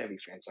more of a Debbie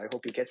fan, so I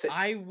hope he gets it.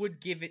 I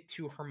would give it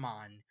to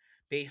Herman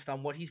based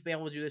on what he's been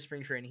able to do this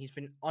spring training. He's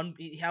been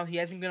how he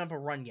hasn't been up a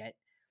run yet,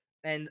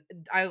 and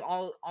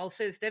I'll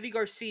say this: Debbie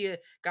Garcia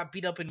got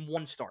beat up in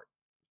 1 start.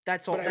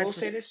 That's all. But I will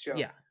say this, Joe.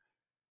 Yeah.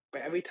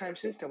 But every time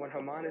since then, when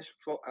Herman has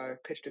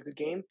pitched a good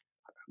game,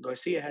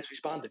 Garcia has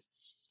responded.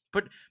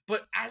 But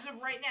as of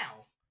right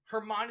now,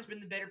 Herman has been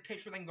the better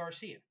pitcher than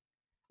Garcia.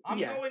 I'm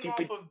going off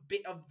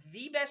of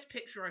the best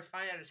pitcher I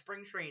find out of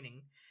spring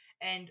training,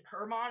 and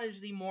Herman is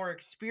the more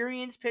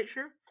experienced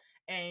pitcher,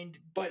 and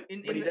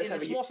in the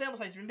small sample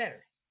size, he's been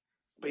better.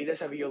 But he does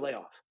have a year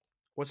layoff.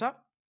 What's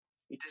up?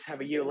 He does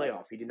have a year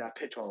layoff. He did not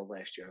pitch all of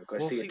last year.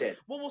 Garcia did.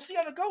 Well, we'll see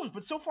how that goes,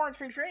 but so far in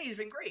spring training, he's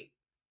been great.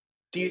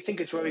 Do you think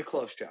it's very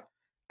close, Joe?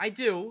 I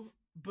do,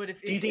 but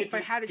if I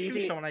had to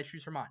choose someone, I'd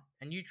choose Herman,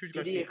 and you choose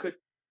Garcia.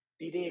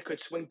 do you think it could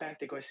swing back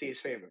to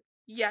Garcia's favor?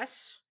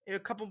 Yes, a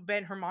couple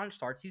Ben Herman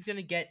starts. He's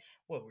gonna get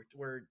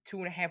we're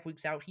 2.5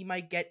 weeks out. He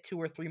might get 2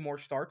 or 3 more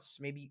starts,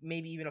 maybe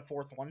even a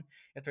fourth one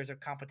if there's a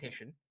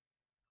competition.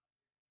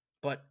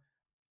 But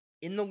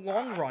in the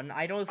long I, run,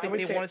 I don't I think would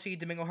they say want to see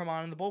Domingo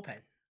Herman in the bullpen.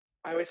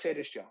 I would say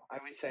this, Joe. I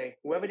would say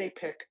whoever they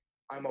pick,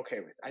 I'm okay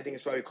with. I think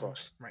it's very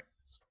close. Right.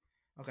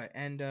 Okay.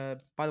 And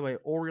by the way,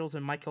 Orioles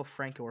and Michael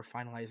Franco are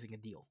finalizing a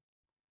deal.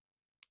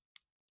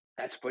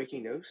 That's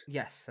breaking news.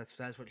 Yes,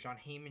 that's what John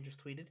Heyman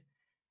just tweeted.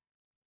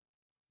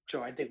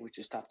 Joe, I think we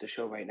should stop the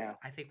show right now.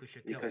 I think we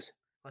should too. Because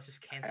Let's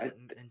just cancel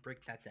it and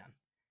break that down.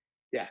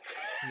 Yeah.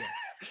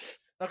 Yeah.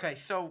 Okay,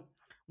 so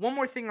one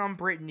more thing on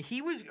Britton.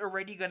 He was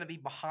already going to be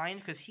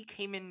behind because he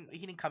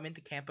didn't come into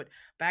camp, but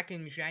back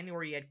in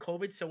January he had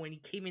COVID, so when he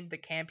came into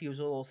camp he was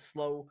a little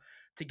slow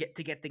to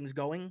get things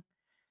going.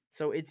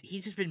 So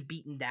he's just been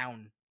beaten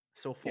down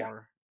so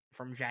far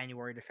from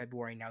January to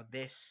February. Now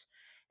this,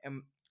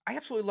 I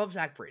absolutely love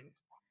Zach Britton.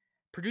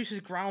 Produces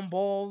ground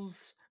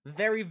balls,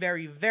 very,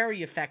 very,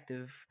 very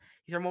effective.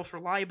 He's our most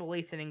reliable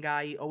eighth inning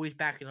guy, always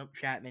backing up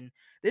Chapman.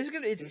 This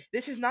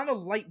is not a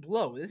light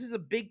blow. This is a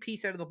big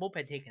piece out of the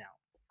bullpen taken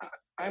out.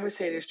 I would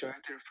say this, Joe.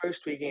 After the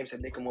first 3 games, I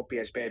think it won't be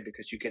as bad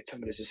because you get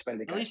some of the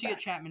suspended guys. At least you back.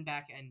 get Chapman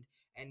back, and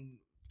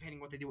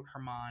depending what they do with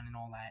Herman and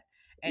all that.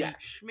 And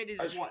Schmidt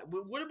is what?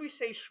 What did we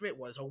say Schmidt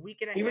was? A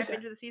week and a half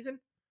into the season?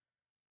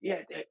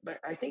 Yeah, but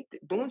I think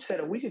Boone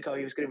said a week ago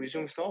he was going to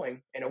resume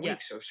throwing in a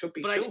week, so it should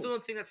be but soon. I still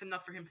don't think that's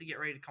enough for him to get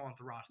ready to come off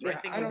the roster. I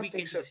think a week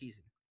into the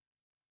season.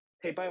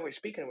 Hey, by the way,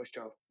 speaking of which,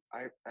 Joe,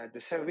 the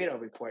Severino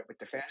report with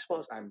the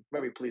fastballs, I'm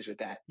very pleased with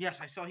that.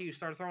 Yes, I saw he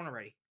started throwing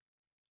already.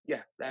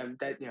 Yeah, that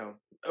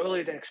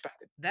earlier than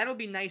expected. That'll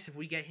be nice if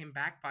we get him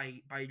back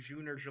by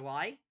June or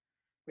July.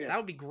 Yeah. That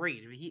would be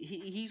great.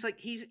 He's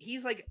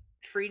like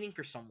trading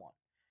for someone.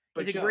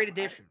 He's a great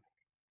addition.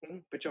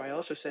 But Joe, I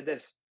also said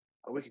this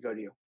a week ago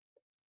to you.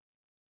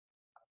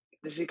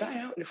 There's a guy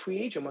out in the free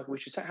agent market we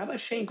should sign. How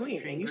about Shane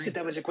Green? And you said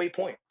that was a great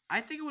point.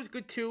 I think it was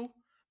good too,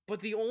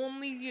 but the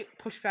only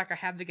pushback I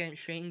have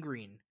against Shane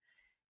Green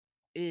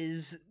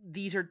is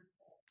these are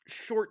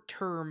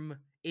short-term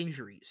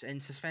injuries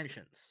and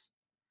suspensions.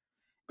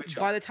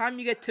 By the time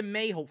you get to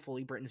May,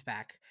 hopefully Britton's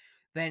back,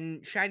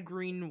 then Chad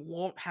Green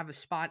won't have a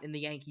spot in the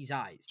Yankees'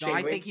 eyes. No,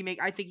 I think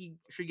he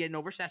should get an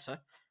over Sessa.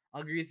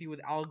 I'll agree with you.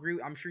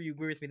 I'm sure you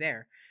agree with me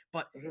there.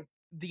 But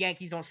the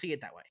Yankees don't see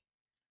it that way.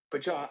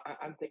 But Joe,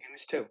 I'm thinking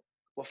this too.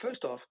 Well,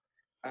 first off,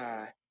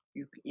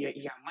 you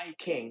got Mike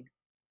King,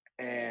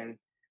 and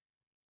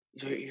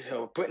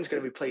Britton's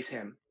going to replace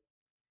him.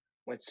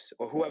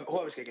 Or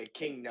whoever's going to get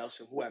King,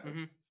 Nelson, whoever.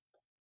 Mm-hmm.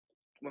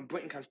 When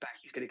Britton comes back,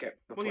 he's going to get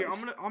replaced. Well,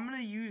 here I'm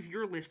gonna use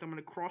your list. I'm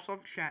gonna cross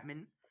off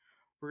Chapman.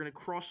 We're gonna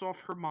cross off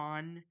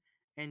Herman,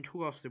 and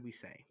who else did we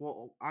say?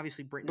 Well,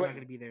 obviously Britton's not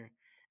gonna be there,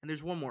 and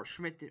there's one more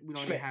Schmidt that we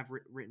don't even have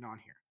written on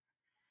here.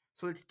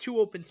 So it's 2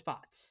 open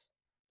spots.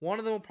 One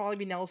of them will probably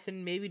be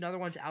Nelson. Maybe another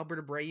one's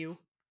Albert Abreu.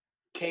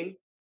 King.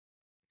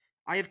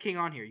 I have King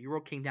on here. You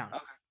wrote King down.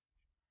 Okay.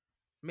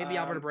 Maybe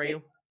Albert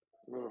Abreu.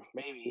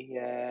 Maybe.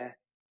 Yeah.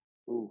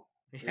 Ooh.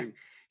 Yeah.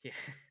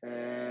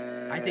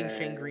 I think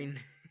Shane Green.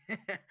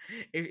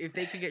 if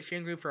they could get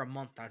Shane Green for a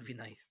month, that'd be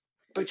nice.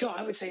 But Joe,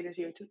 I would say this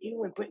year too. Even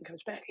when Britton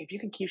comes back, if you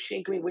can keep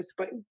Shane Green with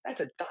Britton,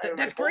 that's a dynamite.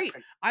 That's great.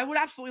 I would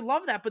absolutely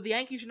love that. But the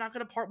Yankees are not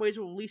going to part ways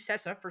with Luis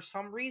Sessa for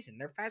some reason.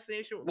 Their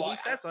fascination with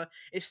Luis Sessa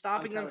is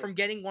stopping them from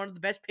getting one of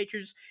the best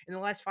pitchers in the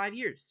last 5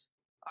 years.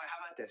 All right, how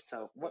about this?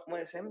 So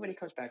when everybody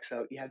comes back,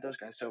 so you have those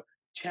guys. So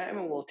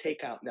Chapman will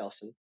take out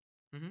Nelson.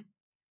 Mm-hmm.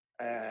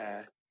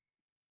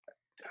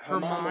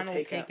 Herman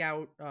will take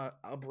out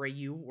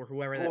Abreu or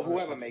whoever that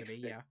whoever makes it.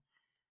 Yeah.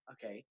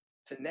 Okay.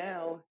 So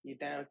now you're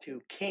down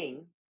to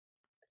King.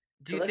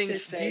 Do you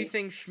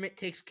think Schmidt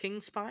takes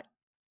King's spot?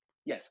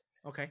 Yes.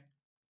 Okay.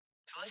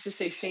 So let's just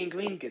say Shane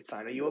Green gets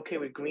signed. Are you okay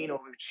with Green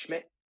over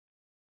Schmidt?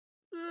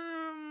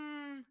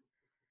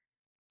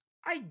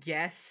 I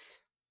guess.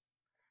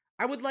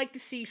 I would like to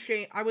see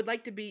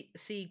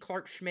see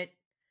Clark Schmidt,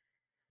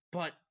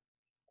 but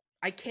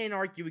I can't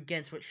argue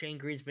against what Shane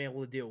Green's been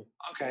able to do.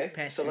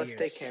 Okay. So let's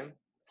take him.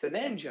 So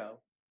then, Joe,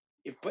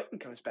 if Britton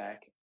comes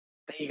back,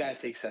 then you got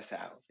to take Sessa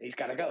out. He's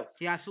got to go.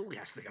 He absolutely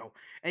has to go.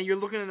 And you're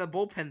looking at a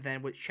bullpen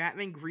then with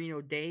Chapman, Green,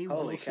 O'Day,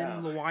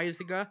 Wilson,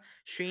 Loizaga,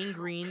 Shane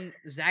Green,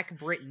 Zach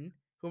Britton.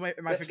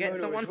 Am I forgetting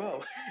someone?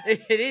 Well.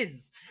 It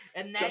is,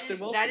 and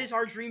that is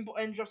our dream.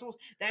 And Justin Wilson,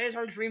 that is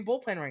our dream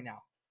bullpen right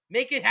now.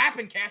 Make it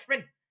happen,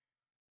 Cashman.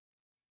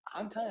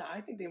 I'm telling you,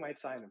 I think they might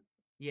sign him.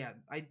 Yeah,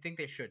 I think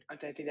they should. I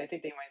think they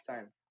might sign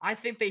him. I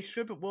think they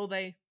should, but will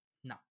they?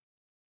 No.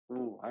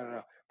 Ooh, I don't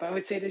know. But I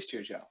would say this to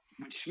you, Joe.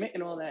 With Schmidt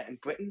and all that and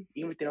Britton,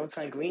 even if they don't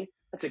sign Green,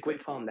 that's a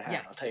great problem to have.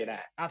 Yes, I'll tell you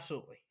that.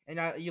 Absolutely. And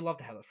you love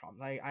to have those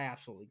problems. I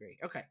absolutely agree.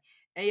 Okay.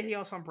 Anything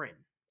else on Britton?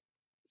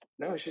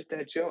 No, it's just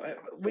that, Joe.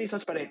 What do you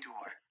talk about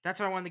Andujar? That's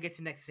what I wanted to get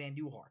to next is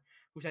Andujar,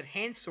 who's had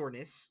hand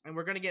soreness, and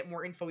we're going to get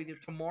more info either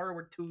tomorrow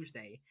or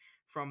Tuesday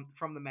from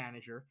the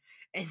manager.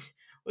 And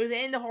with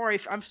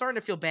Andujar, I'm starting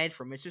to feel bad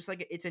for him. It's just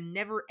like it's a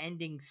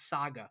never-ending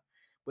saga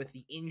with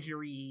the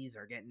injuries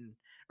or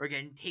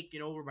getting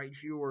taken over by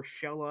Drew or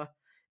Shella.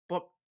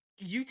 But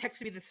you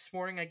texted me this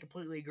morning. I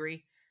completely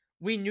agree.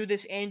 We knew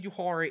this.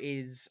 Andujar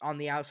is on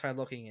the outside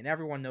looking in.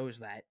 Everyone knows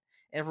that.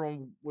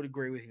 Everyone would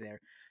agree with you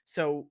there.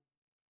 So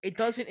it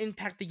doesn't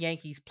impact the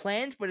Yankees'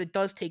 plans, but it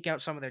does take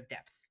out some of their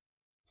depth.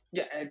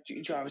 Yeah, and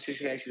John, I was just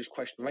going to ask you this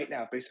question right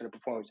now, based on the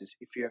performances.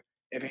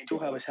 If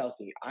Andujar was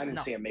healthy, I didn't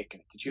No. see him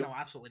making it. Did you? No,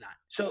 absolutely not.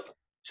 So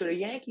the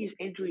Yankees'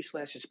 injury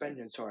 /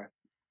 suspensions are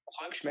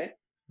Clark Schmidt,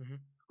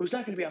 who's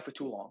not going to be out for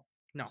too long.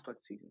 No. To start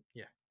the season.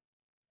 Yeah.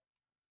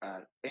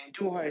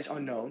 Andujar is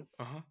unknown.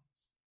 Uh-huh.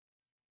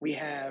 We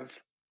have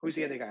who's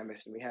the other guy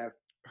missing? We have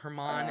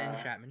Herman and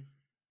Chapman.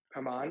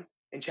 Herman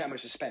and Chapman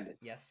suspended.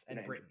 Yes,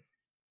 and Britton.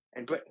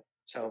 And Britton.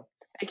 So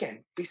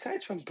again,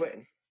 besides from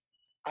Britton,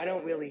 I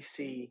don't really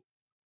see,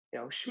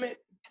 Schmidt,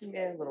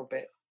 a little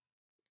bit.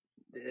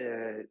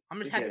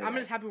 I'm just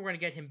happy we're gonna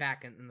get him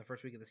back in the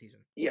first week of the season.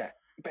 Yeah,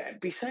 but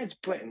besides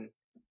Britton,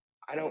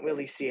 I don't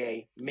really see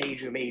a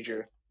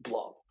major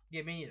blow.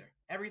 Yeah, me neither.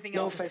 Everything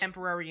else is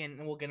temporary,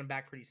 and we'll get him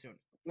back pretty soon.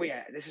 Well,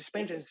 yeah, the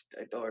suspensions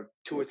are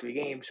 2 or 3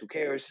 games. Who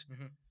cares?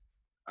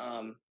 But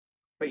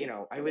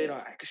I really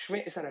don't.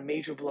 Schmidt is not a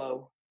major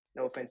blow.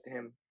 No offense to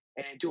him.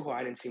 And Andujar,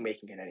 I didn't see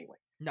making it anyway.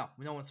 No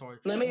one saw it.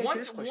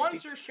 Once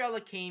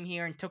Urshela came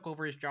here and took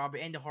over his job,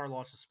 Andujar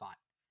lost his spot.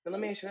 But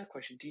let me ask you that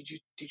question: Did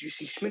you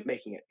see Schmidt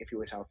making it if he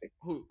was healthy?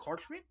 Who,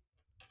 Clark Schmidt?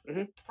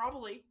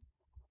 Probably.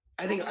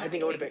 I think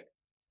it would have been.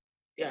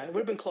 Yeah, it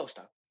would have been close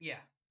though. Yeah,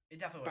 it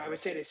definitely. But I would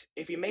say this: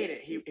 if he made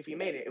it,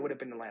 it would have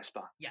been the last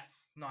spot.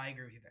 Yes. No, I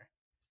agree with you there.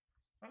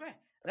 Okay,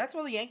 that's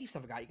all the Yankee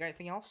stuff I got. You got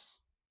anything else?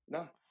 No.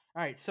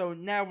 All right, so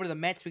now over to the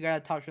Mets, we got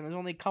to touch on. There's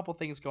only a couple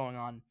things going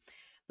on.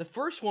 The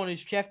first one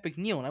is Jeff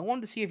McNeil, and I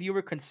wanted to see if you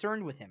were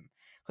concerned with him.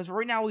 Because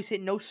right now he's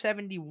hitting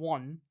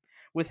 071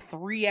 with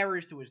 3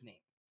 errors to his name.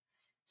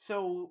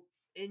 So,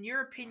 in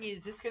your opinion,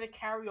 is this going to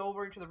carry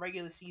over into the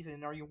regular season,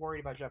 and are you worried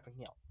about Jeff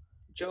McNeil?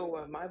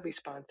 Joe, my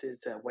response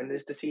is, when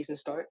does the season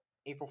start?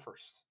 April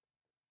 1st.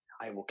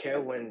 I will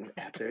care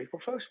after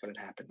April 1st when it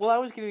happens. Well, that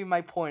was going to be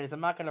my point, is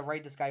I'm not going to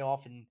write this guy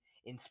off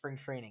in spring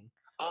training.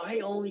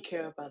 I only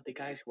care about the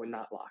guys who are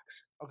not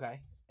locks.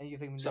 Okay. And you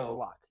think McNeil's a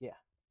lock? Yeah.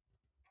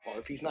 Well,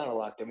 if he's not a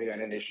lock, then we got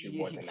an issue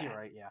more than that. You're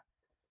right, yeah.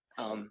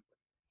 But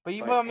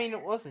I mean,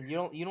 listen, you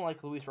don't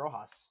like Luis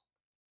Rojas.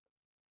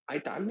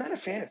 I'm not a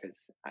fan of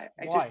his. I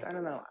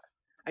don't know.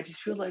 I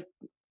just feel like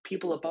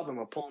people above him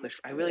are pulling this.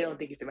 I really don't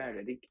think he's the manager.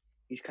 I think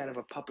he's kind of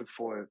a puppet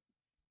for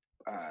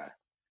the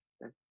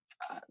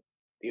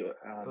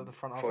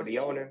front office? For the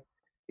owner.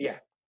 Yeah.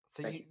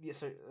 So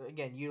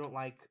again, you don't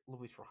like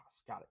Luis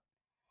Rojas. Got it.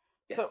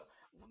 Yes. So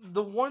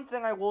the one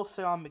thing I will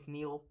say on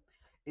McNeil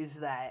is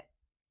that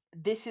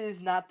this is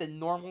not the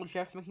normal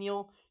Jeff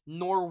McNeil,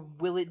 nor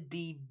will it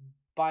be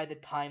by the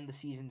time the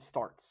season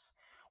starts.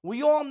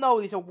 We all know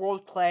he's a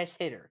world-class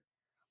hitter,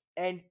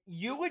 and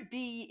you would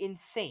be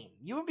insane.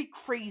 You would be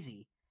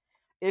crazy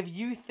if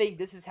you think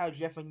this is how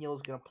Jeff McNeil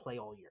is going to play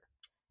all year.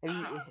 And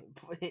he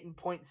hitting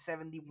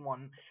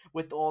 .71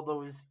 with all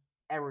those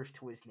errors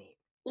to his name.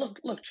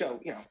 Look, Joe.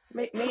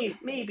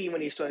 Maybe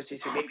when he starts the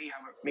season,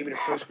 maybe the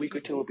first week or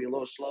two will be a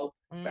little slow.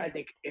 But I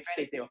think if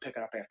anything, he'll pick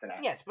it up after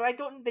that. Yes, but I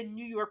don't need the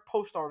New York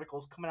Post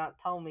articles coming out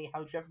telling me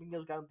how Jeff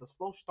McNeil's got a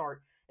slow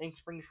start in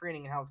spring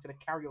training and how it's going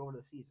to carry over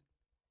the season.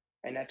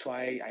 And that's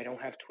why I don't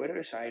have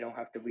Twitter, so I don't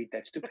have to read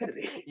that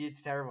stupidity.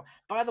 It's terrible.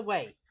 By the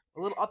way, a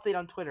little update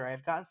on Twitter. I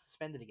have gotten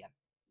suspended again.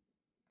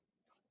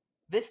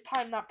 This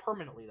time not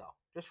permanently, though.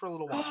 Just for a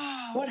little while.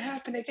 What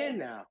happened again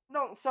now?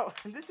 No, so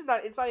it's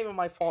not even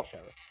my fault,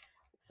 Trevor.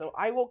 So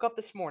I woke up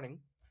this morning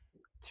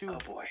to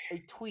a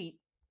tweet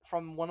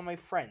from one of my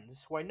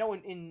friends who I know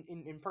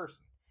in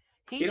person.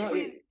 He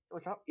tweeted...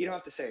 What's up? You don't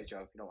have to say it, Joe.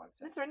 You don't want to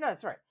say it. That's right. No,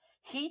 that's right.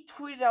 He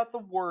tweeted out the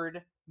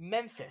word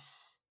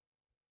Memphis.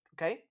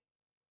 Okay?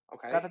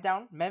 Okay. Got that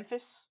down?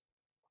 Memphis?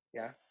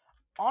 Yeah.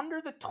 Under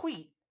the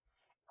tweet...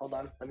 Hold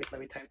on. Let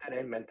me type that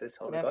in. Memphis.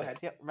 Hold on. Go ahead.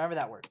 Yep. Remember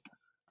that word.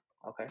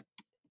 Okay.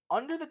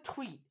 Under the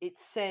tweet, it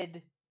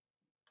said,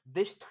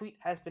 "This tweet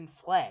has been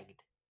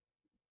flagged."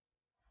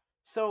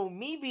 So,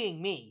 me being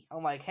me,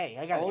 I'm like, hey,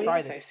 I gotta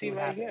try this. See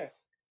what happens.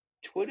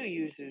 Here. Twitter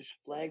users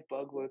flag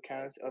bugler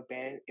accounts are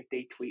banned if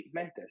they tweet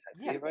Memphis. I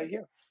see it right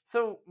here.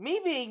 So,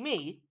 me being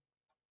me,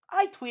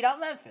 I tweet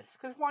out Memphis,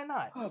 because why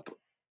not? Oh,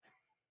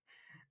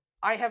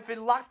 I have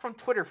been locked from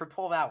Twitter for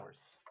 12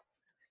 hours.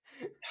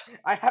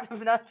 I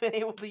have not been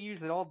able to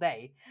use it all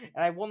day,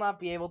 and I will not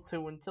be able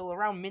to until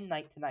around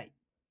midnight tonight.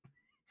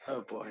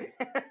 Oh, boy.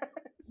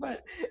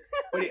 But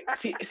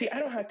see, I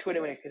don't have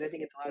Twitter because I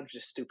think it's a lot of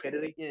just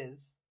stupidity. It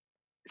is.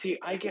 See,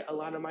 I get a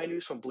lot of my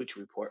news from Bleacher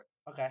Report.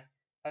 Okay.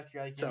 That's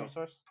your news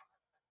source?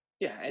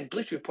 Yeah, and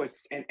Bleacher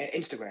Report's and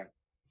Instagram.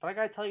 But I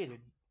gotta tell you,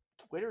 dude,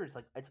 Twitter is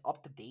it's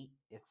up to date.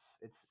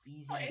 It's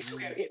easy to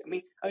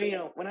use. I mean,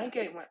 when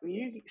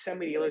you send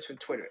me the alerts from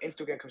Twitter,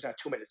 Instagram comes out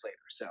 2 minutes later,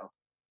 so.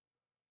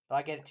 But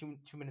I get it 2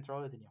 minutes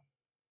earlier than you.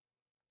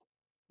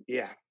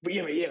 Yeah, but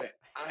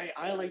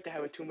I like to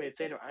have it 2 minutes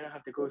later. I don't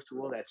have to go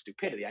through all that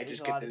stupidity. I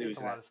just get the news.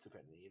 It's a lot of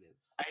stupidity. It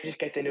is. I just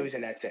get the news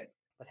and that's it.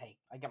 But hey,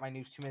 I got my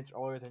news 2 minutes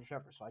earlier than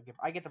Trevor, so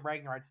I get the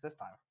bragging rights this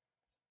time.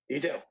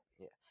 You do.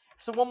 Yeah.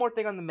 So one more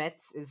thing on the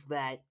Mets is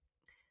that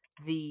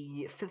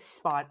the 5th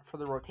spot for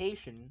the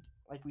rotation,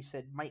 like we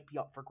said, might be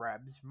up for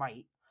grabs.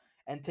 Might.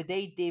 And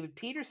today, David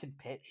Peterson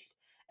pitched.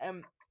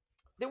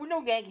 There were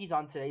no Yankees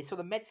on today, so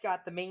the Mets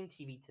got the main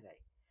TV today.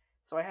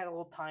 So I had a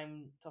little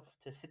time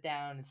to sit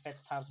down and spend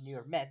some time with the New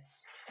York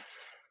Mets.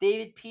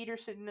 David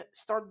Peterson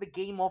started the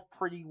game off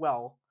pretty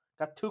well,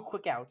 got 2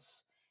 quick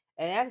outs,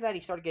 and after that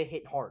he started getting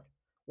hit hard.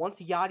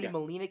 Once Yadi Yeah.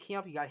 Molina came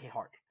up, he got hit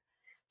hard.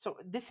 So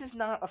this does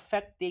not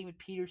affect David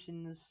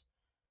Peterson's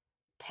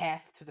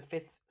path to the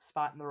 5th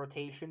spot in the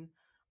rotation,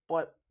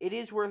 but it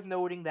is worth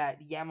noting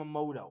that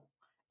Yamamoto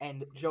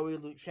and Joey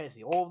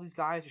Lucchesi, all of these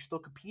guys are still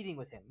competing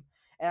with him.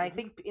 And I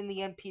think in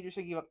the end,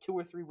 Peterson gave up 2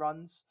 or 3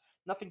 runs.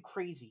 Nothing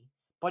crazy,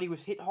 but he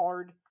was hit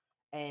hard,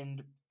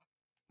 and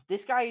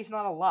this guy is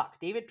not a lock.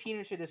 David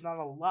Peterson is not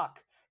a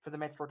lock for the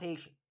Mets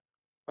rotation.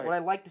 Right. Would I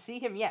like to see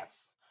him?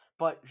 Yes.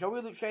 But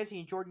Joey Lucchesi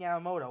and Jordan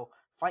Yamamoto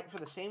fight for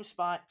the same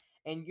spot,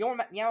 and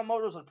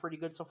Yamamoto's look pretty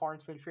good so far in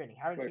spring training.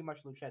 Haven't Right. seen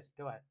much Lucchesi.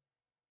 Go ahead.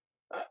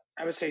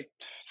 I would say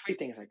 3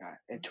 things I got,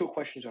 and 2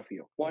 questions are for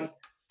you. One,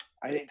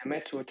 I think the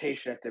Mets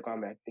rotation after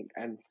Garmin, I think,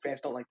 and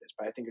fans don't like this,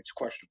 but I think it's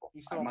questionable.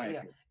 You still in my yeah.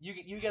 opinion.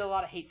 You get a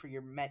lot of hate for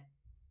your Met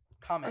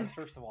comments,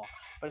 first of all,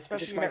 but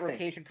especially just your my Met thing.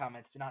 rotation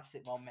comments do not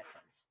sit well with Met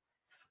fans.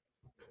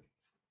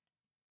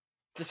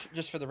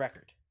 Just for the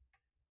record.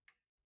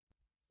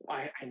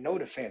 I know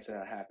the fans are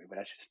not happy, but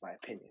that's just my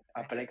opinion.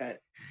 But I got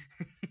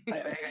 2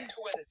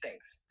 other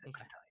things.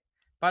 Okay.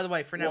 By the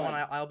way, for now One.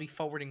 on, I'll be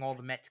forwarding all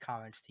the Mets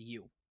comments to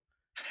you,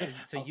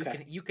 so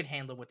Okay. you can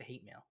handle it with the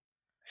hate mail.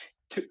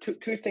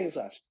 Two things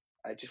left.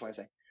 I just want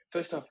to say.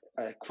 First off,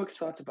 quick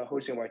thoughts about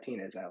Jose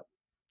Martinez out.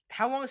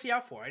 How long is he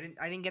out for? I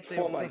didn't get the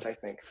 4 months, I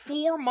think.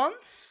 4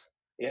 months?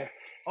 Yeah.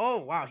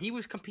 Oh wow, he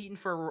was competing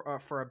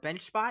for a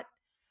bench spot,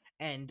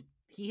 and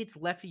he hits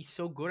lefties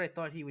so good. I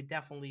thought he would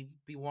definitely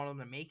be one of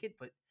them to make it,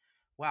 but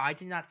wow, I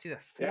did not see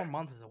that. 4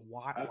 months is a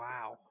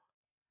wow.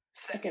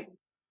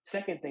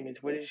 Second thing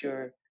is, what is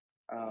your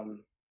what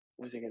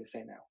was I going to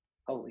say now?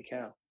 Holy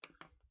cow!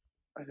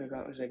 I forgot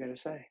what was I going to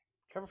say.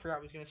 Trevor forgot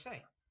what he was going to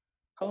say.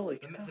 Holy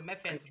cow! The Met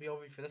fans will be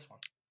over for this one.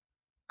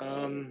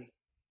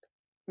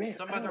 Man,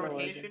 something about the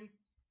rotation.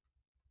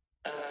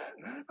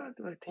 Not about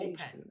the rotation.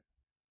 Bullpen.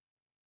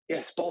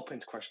 Yes,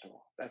 bullpen's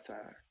questionable. That's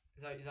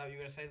Is that what you're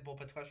gonna say? The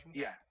bullpen's questionable.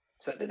 Yeah.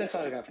 So that's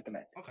all I got for the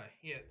Mets. Okay.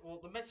 Yeah. Well,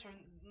 the Mets are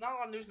not a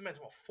lot of news. The Mets.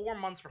 Well, 4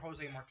 months for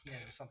Jose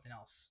Martinez or something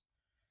else.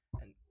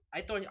 And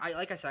I thought,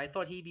 like I said, I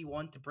thought he'd be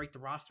one to break the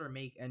roster and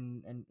make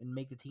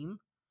the team,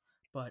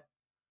 but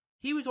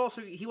he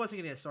wasn't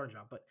gonna get a starting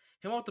job. But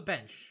him off the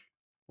bench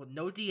with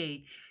no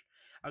DH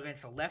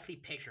against a lefty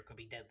pitcher could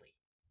be deadly.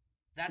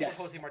 That's what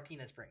Jose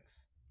Martinez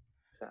brings.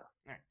 So. All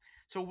right.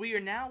 So we are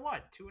now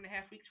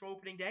 2.5 weeks from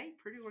opening day.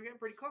 We're getting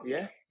pretty close.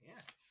 Yeah.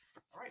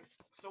 All right.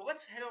 So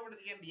let's head over to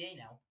the NBA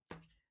now.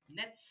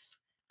 Nets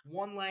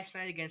won last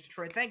night against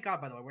Detroit. Thank God,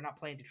 by the way, we're not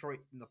playing Detroit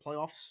in the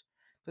playoffs.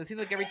 So it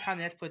seems like every time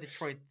the Nets play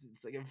Detroit,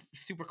 it's like a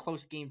super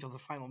close game till the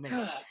final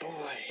minute. Oh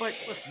boy. But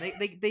listen,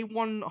 they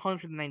won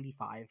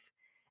 195,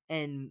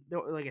 and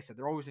like I said,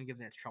 they're always gonna give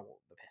the Nets trouble.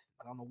 The Pistons.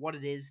 I don't know what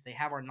it is. They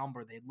have our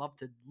number. They love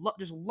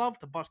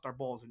to bust our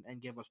balls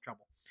and give us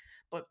trouble.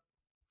 But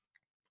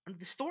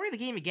the story of the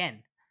game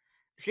again,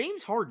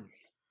 James Harden.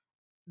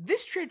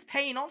 This trade's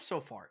paying off so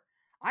far.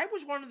 I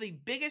was one of the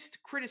biggest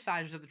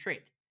criticizers of the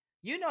trade.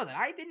 You know that.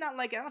 I did not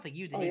like it. I don't think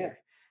you did either. Yeah.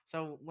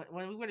 So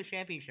when we win a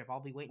championship, I'll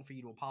be waiting for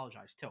you to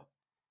apologize too,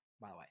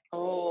 by the way. Oh.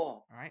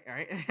 All right.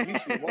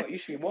 you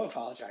should be more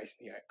apologizing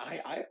here.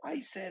 I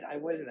said I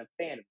wasn't a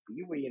fan, but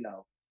you were,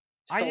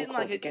 I didn't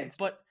like it,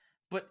 but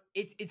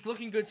it's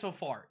looking good so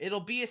far. It'll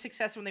be a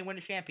success when they win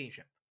a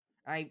championship.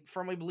 I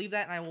firmly believe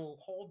that, and I will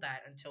hold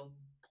that until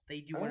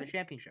they do win a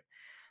championship.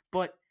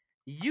 But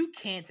you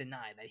can't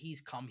deny that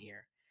he's come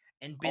here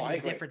and been the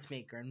difference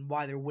maker and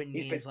why they're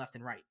winning games left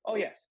and right. Oh,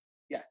 yes.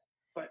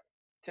 But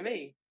to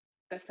me,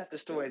 that's not the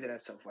story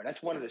that's so far.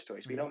 That's one of the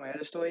stories. But you know what my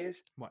other story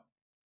is? What?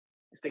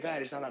 It's the guy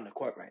that's not on the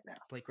court right now.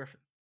 Blake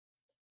Griffin.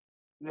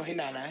 No, he's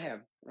not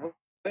him. Oh.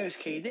 Where's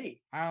KD?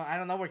 I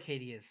don't know where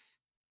KD is.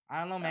 I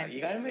don't know, man.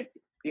 You gotta admit,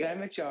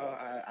 y'all.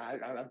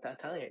 I'm not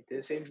telling you.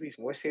 This seems to be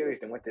more serious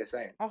than what they're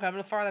saying. Okay, I'm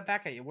gonna fire that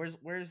back at you. Where's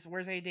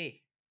AD?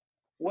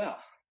 Well,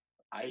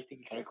 I think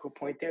you got a cool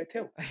point there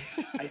too.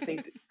 I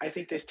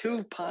think there's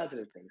 2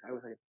 positive things. I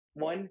was like,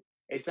 one,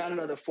 it's not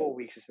another 4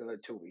 weeks; it's another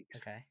 2 weeks.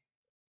 Okay.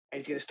 And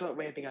he's gonna start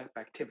ramping up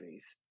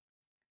activities.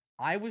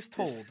 I was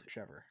told,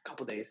 Trevor. A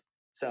couple days.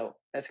 So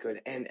that's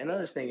good. And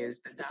another thing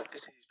is the doctor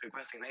says he's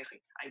progressing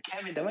nicely. And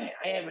Kevin Durant,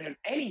 I haven't heard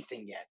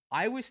anything yet.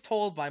 I was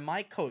told by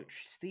my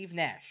coach, Steve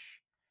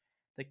Nash,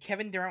 that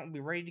Kevin Durant will be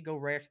ready to go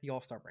right after the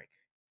All-Star break.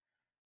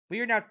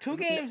 We are now 2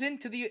 games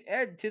into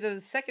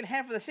the second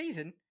half of the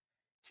season.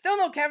 Still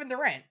no Kevin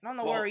Durant. I don't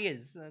know where he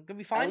is. Could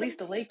we find him?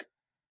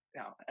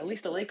 At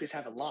least the Lakers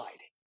haven't lied.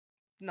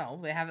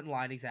 No, they haven't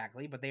lied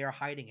exactly, but they are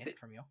hiding it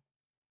from you.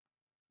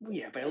 Well,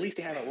 yeah, but at least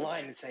they have a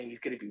line and saying he's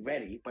going to be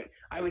ready. But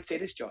I would say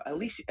this, Joe. At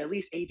least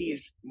AD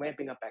is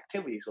ramping up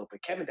activities a little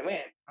bit. Kevin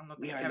Durant, I'm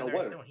looking we at heard Kevin no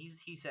Durant's word. doing.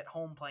 He's at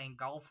home playing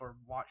golf or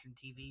watching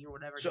TV or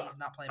whatever. So He's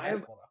not playing I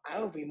basketball though. I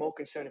would be more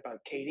concerned about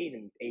KD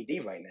than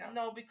AD right now.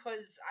 No,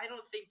 because I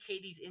don't think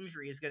KD's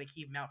injury is going to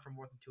keep him out for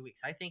more than 2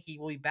 weeks. I think he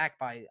will be back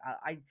by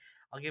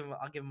I'll give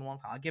him a long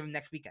time. I'll give him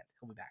next weekend.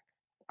 He'll be back.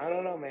 I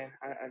don't know, man.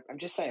 I'm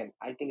just saying.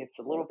 I think it's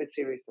a little bit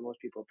serious than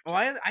most people Well,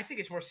 project. I think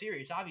it's more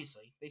serious.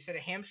 Obviously, they said a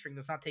hamstring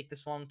does not take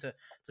this long to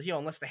heal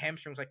unless the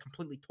hamstring's like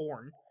completely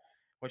torn,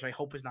 which I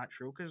hope is not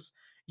true. Because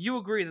you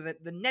agree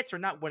that the Nets are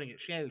not winning a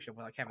championship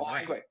without Kevin Oh,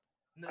 I Durant. agree.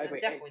 No, I agree.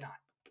 definitely not.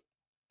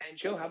 And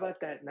Joe, how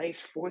about that nice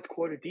fourth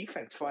quarter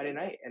defense Friday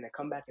night and a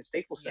comeback at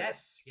Staples Center?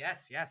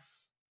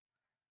 Yes.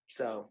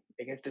 So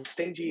against the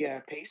stingy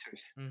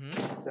Pacers.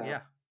 So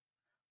Yeah.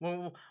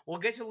 Well, we'll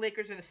get to the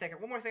Lakers in a second.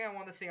 One more thing I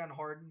want to say on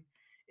Harden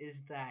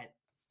is that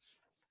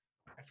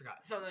I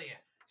forgot. So yeah,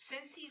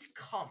 since he's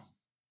come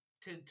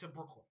to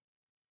Brooklyn,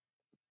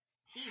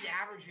 he's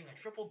averaging a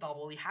triple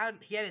double. He had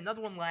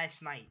another one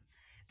last night.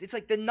 It's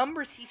like the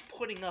numbers he's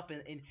putting up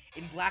in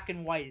black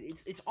and white.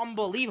 It's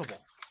unbelievable.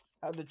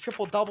 The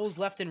triple doubles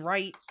left and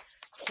right,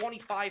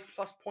 25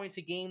 plus points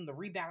a game. The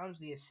rebounds,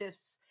 the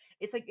assists.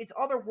 It's like it's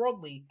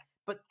otherworldly.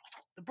 But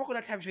the Brooklyn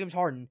Nets have James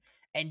Harden,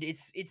 and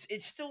it's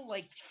still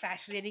like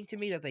fascinating to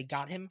me that they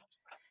got him,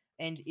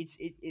 and it's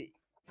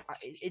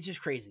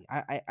just crazy.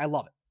 I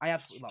love it. I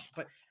absolutely love it.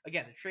 But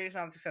again, the trade is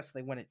not a success.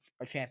 They win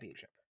a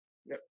championship.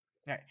 yep.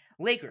 All right,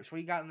 Lakers. What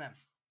do you got in them?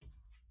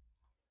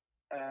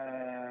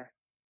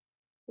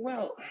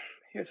 Well,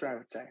 here's what I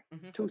would say.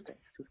 Mm-hmm. Two things.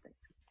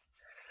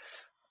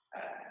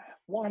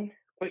 One,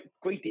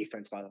 great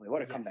defense, by the way.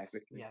 What a comeback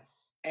victory.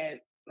 Yes. And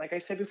like I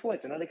said before,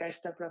 it's another guy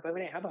stepping up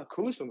every day. How about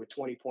Kuzma with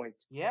 20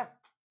 points? Yeah.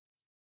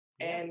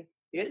 And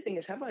the other thing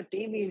is, how about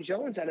Damian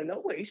Jones out of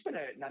nowhere? He's been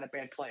not a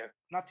bad player.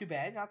 Not too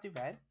bad. Not too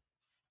bad.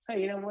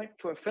 Hey, you know what?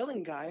 For a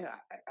filling guy,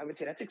 I would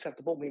say that's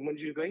acceptable. I mean,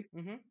 wouldn't you agree?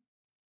 Mm-hmm.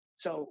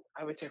 So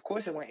I would say, of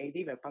course, I want AD,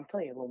 but I'm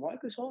telling you,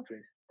 LaMarcus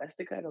Aldridge, that's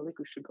the guy the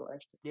Lakers should go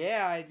after.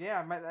 Yeah. I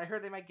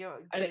heard they might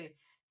they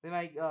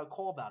might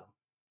call about him.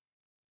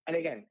 And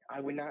again,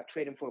 I would not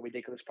trade him for a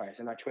ridiculous price.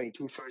 I'm not trading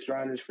 2 first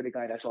rounders for the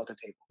guy that's off the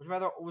table.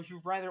 Would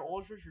you rather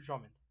Aldridge or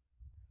Drummond?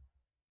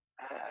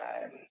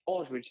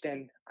 Aldridge,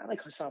 then I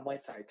like Hassan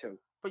Whiteside too.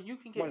 But you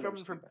can get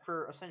Drummond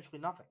for essentially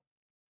nothing.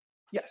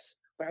 Yes,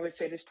 but I would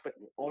say this, but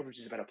Aldridge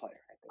is a better player,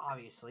 I think.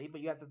 Obviously,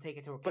 but you have to take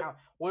into account.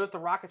 What if the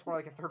Rockets were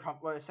like a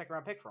second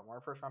round pick for him or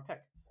a first round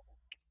pick?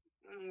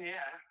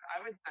 Yeah,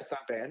 that's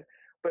not bad.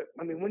 But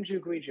I mean, wouldn't you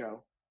agree,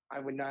 Joe? I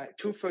would not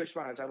 2 first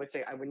rounds. I would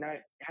say I would not.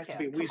 It has to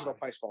be a reasonable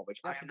price for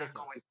which I'm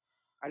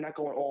not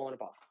going all in the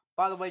ball.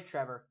 By the way,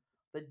 Trevor,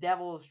 the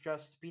Devils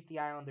just beat the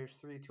Islanders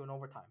 3-2 in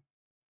overtime.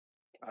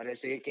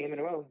 There's the 8 game in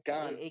a row.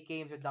 Gone. 8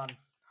 games are done.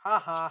 Ha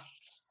ha.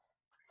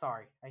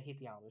 Sorry, I hate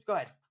the Islanders. Go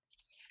ahead.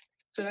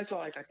 So that's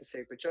all I got to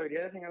say. But Joe, the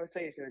other thing I would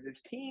say is that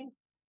this team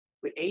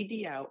with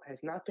AD out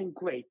has not been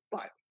great,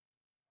 but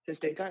since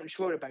they've gotten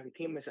Schroeder back, the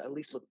team has at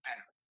least looked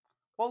better.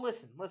 Well,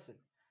 listen.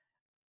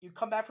 You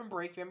come back from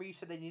break. Remember, you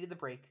said they needed the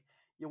break.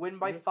 You win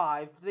by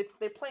 5.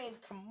 They're playing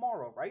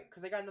tomorrow, right?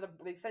 Because they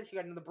essentially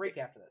got another break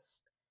after this.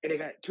 And they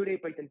got 2-day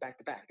break then back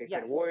to back. They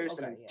play the Warriors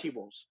and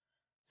T-Wolves.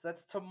 So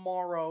that's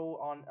tomorrow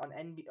on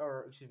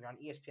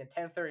ESPN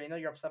 10:30. I know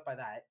you're upset by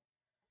that.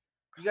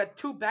 You got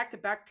 2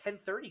 back-to-back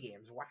 10:30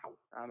 games. Wow.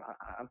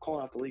 I'm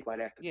calling out the league right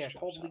after. Yeah,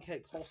 call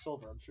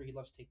Silver. I'm sure he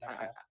loves to take that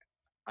call.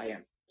 I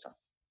am. So.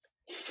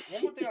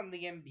 One more thing on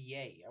the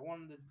NBA. I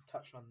wanted to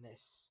touch on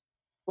this.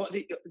 Well,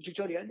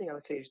 Joe, the other thing I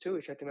would say is too,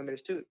 you have to remember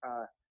this too.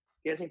 The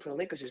other thing for the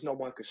Lakers is no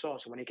Marcus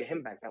Gasol, so when they get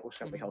him back, that will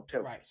certainly help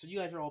too. Right. So you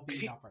guys are all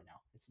beaten up right now.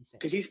 It's insane.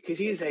 Because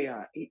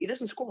he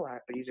doesn't score a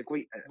lot, but he's a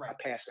great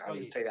passer. I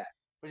would say that.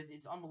 But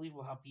it's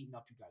unbelievable how beaten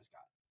up you guys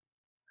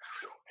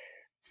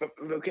got.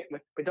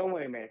 But don't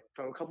worry, man.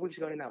 From a couple weeks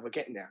ago to now, we're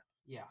getting there.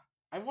 Yeah.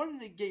 I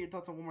wanted to get your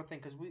thoughts on one more thing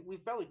because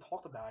we've barely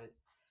talked about it.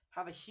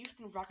 How the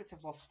Houston Rockets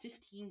have lost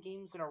 15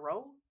 games in a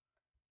row.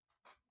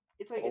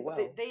 It's like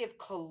they have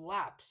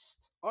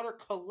collapsed. Utter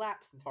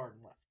collapse since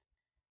Harden left.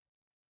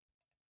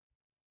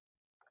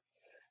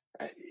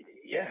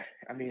 Yeah,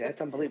 I mean, that's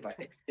unbelievable.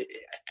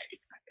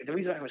 The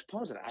reason I was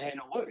pausing, I had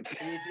no words.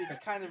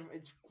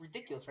 It's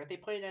ridiculous, right? They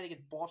played tonight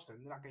against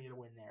Boston. They're not going to get a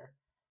win there.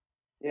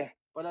 Yeah.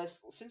 But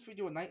since we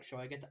do a night show,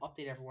 I get to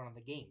update everyone on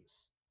the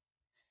games.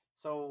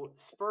 So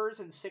Spurs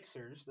and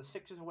Sixers. The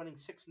Sixers are winning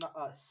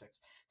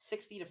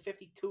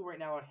 60-52 right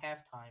now at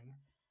halftime.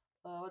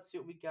 Let's see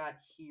what we got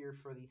here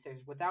for these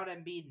Sixers without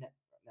Embiid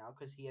now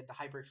because he had the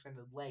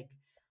hyperextended leg.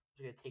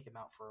 We're going to take him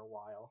out for a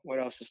while. What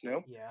else is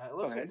new? Yeah, it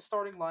looks like the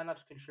starting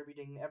lineup's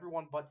contributing.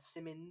 Everyone but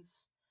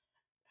Simmons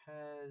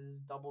has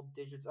double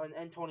digits.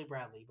 And Tony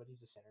Bradley, but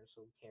he's a center,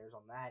 so who cares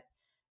on that?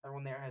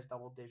 Everyone there has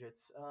double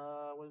digits.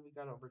 What do we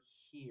got over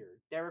here?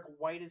 Derek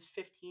White is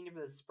 15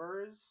 for the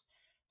Spurs.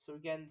 So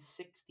again,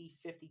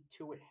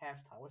 60-52 at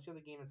halftime. What's the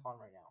other game that's on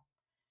right now?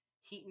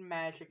 Heat and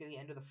Magic at the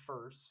end of the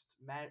first.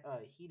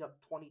 Heat up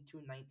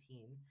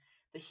 22-19.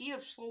 The Heat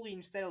have slowly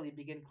and steadily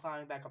begin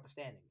climbing back up the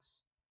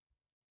standings.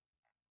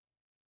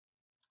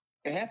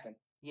 It happened,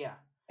 Yeah.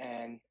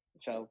 and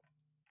so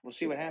we'll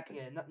see what happens.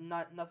 Yeah,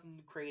 not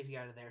nothing crazy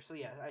out of there. So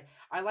yeah,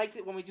 I like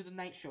it when we do the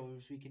night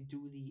shows. We can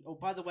do the. Oh,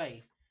 by the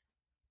way,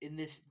 in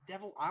this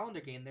Devil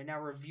Islander game, they're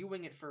now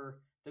reviewing it for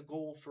the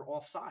goal for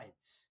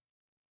offsides.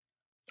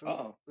 So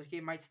Oh, this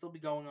game might still be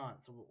going on.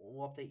 So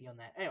we'll update you on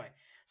that. Anyway,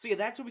 so yeah,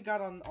 that's what we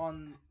got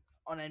on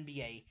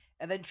NBA.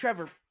 And then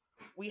Trevor,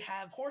 we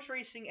have horse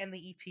racing and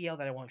the EPL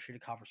that I want you to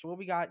cover. So what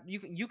we got?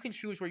 You can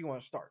choose where you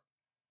want to start.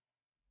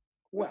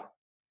 well,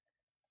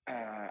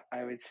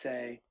 I would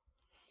say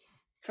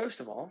first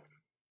of all,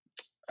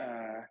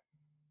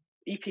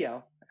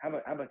 EPL. How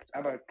about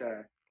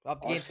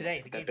Up the game Arsenal today.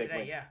 The with that game big today.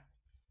 win? Yeah.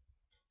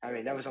 I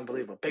mean, that was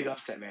unbelievable. Big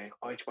upset, man.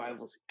 Arch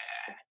rivals.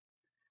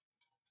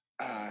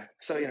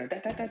 So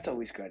that's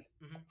always good.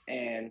 Mm-hmm.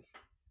 And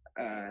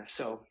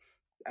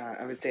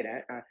I would say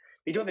that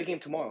we do have a game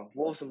tomorrow.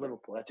 Wolves and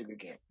Liverpool. That's a good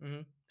game.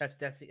 Mm-hmm. That's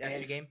And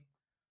your game.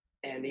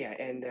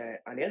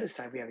 on the other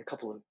side, we have a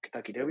couple of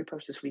Kentucky Derby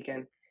pubs this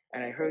weekend.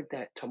 And I heard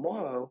that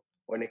tomorrow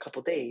or in a couple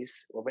of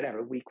days or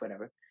whatever, week,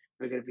 whatever,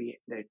 we're going to be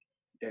the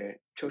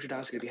Churchill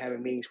Downs are going to be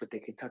having meetings with the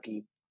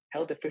Kentucky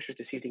health officials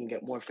to see if they can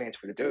get more fans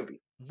for the Derby.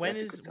 So When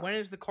that's a is good sign. when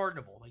is the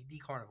carnival? Like the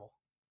carnival?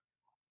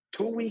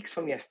 2 weeks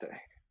from yesterday,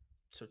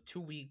 So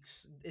 2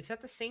 weeks. Is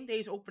that the same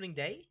day as opening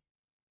day?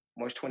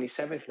 March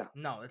 27th. No.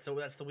 No,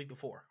 that's the week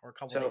before or a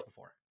couple days So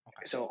before.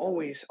 Okay. so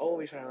always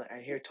when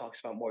I hear talks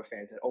about more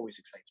fans, it always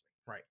excites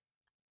Right.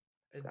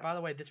 And me. by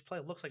the way, this play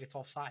looks like it's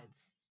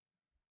offsides.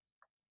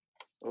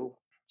 Oh,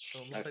 So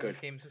it looks not like good. this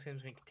game's going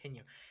to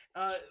continue.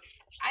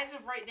 As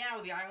of right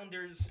now, the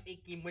Islanders'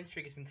 8-game win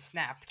streak has been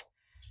snapped.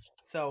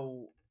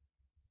 So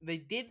they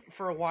did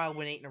for a while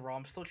win 8 in a row.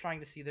 I'm still trying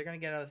to see. They're going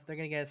to get us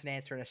an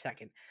answer in a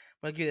second.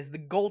 But I'll give you this: the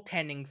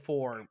goaltending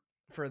for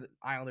the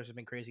Islanders have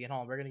been crazy. And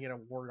hold on, we're going to get a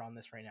word on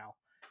this right now.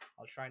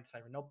 I'll try and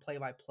decipher. No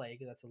play-by-play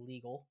because that's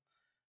illegal.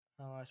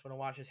 I just want to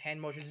watch his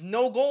hand motions.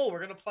 No goal. We're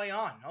going to play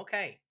on.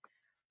 Okay.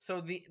 So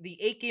the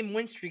 8-game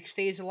win streak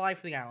stays alive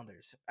for the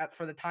Islanders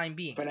for the time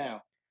being. For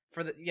now.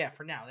 For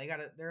now,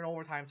 they're in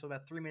overtime, so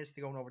about 3 minutes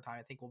to go in overtime.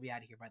 I think we'll be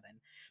out of here by then.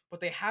 But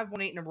they have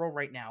won 8 in a row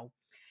right now,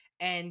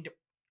 and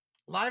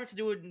a lot of it's to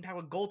do with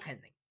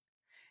goaltending.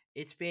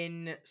 It's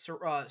been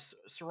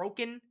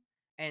Sorokin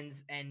and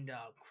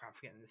I'm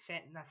forgetting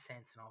not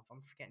Samsonov.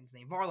 I'm forgetting his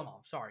name.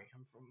 Varlamov. Sorry,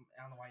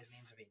 I don't know why his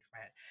name's evading from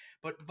my head.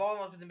 But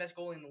Varlamov's been the best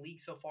goalie in the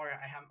league so far.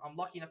 I'm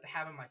lucky enough to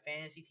have him on my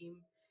fantasy team.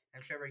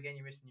 And Trevor, again,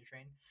 you're missing your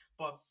train.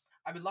 But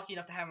I've been lucky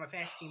enough to have him on my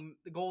fantasy team.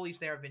 The goalies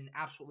there have been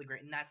absolutely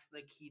great, and that's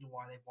the key to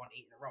why they've won 8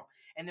 in a row.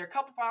 And there are a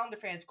couple of Islander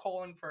fans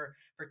calling for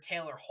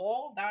Taylor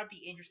Hall. That would be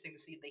interesting to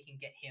see if they can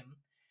get him,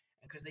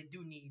 because they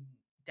do need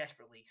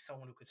desperately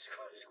someone who could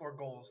score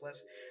goals.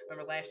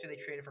 Remember last year they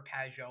traded for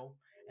Pajot,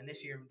 and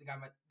this year the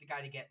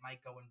guy to get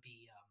might go and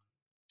be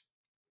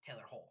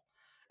Taylor Hall.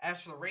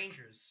 As for the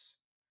Rangers,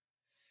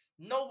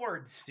 no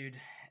words, dude.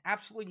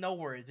 Absolutely no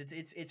words.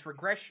 It's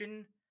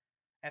regression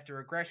after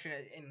regression,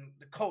 and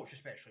the coach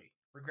especially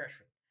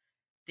regression.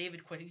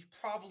 David Quinn, he's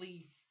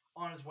probably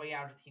on his way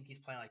out if the team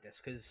keeps playing like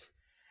this, because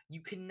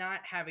you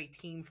cannot have a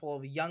team full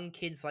of young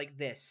kids like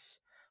this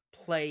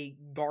play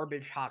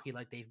garbage hockey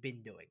like they've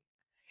been doing.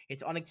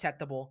 It's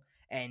unacceptable.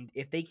 And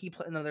if they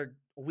keep another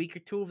week or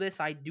two of this,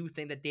 I do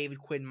think that David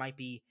Quinn might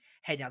be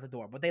heading out the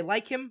door. But they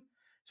like him,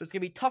 so it's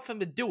going to be tough for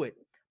him to do it.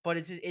 But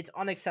it's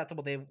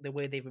unacceptable the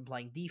way they've been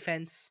playing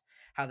defense,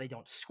 how they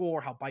don't score,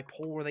 how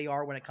bipolar they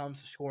are when it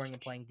comes to scoring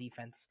and playing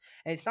defense.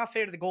 And it's not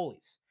fair to the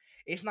goalies.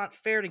 It's not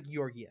fair to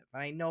Georgiev.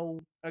 And I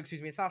know,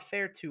 it's not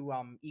fair to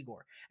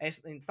Igor. And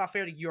it's not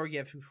fair to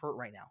Georgiev, who's hurt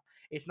right now.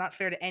 It's not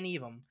fair to any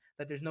of them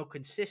that there's no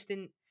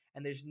consistent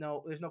and there's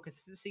no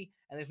consistency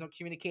and there's no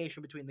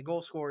communication between the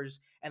goal scorers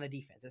and the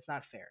defense. It's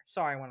not fair.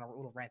 Sorry, I went a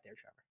little rant there,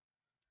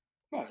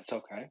 Trevor. Oh, it's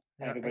okay.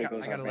 Everybody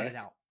goes I gotta let it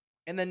out.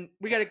 And then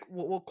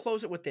we'll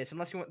close it with this.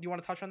 Unless you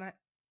want to touch on that.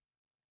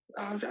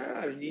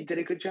 You did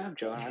a good job,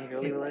 Joe. I'm gonna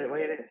leave it the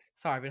way it is.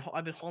 Sorry,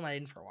 I've been holding that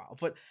in for a while,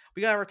 but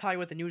we gotta retire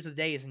with the news of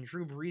the day is and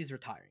Drew Brees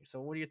retiring.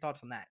 So what are your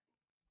thoughts on that?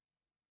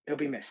 He'll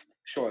be missed,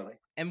 surely.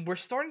 And we're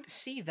starting to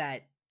see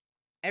that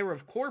era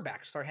of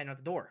quarterbacks start heading out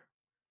the door.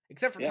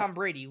 Except for Tom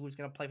Brady, who's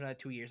going to play for another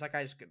 2 years. That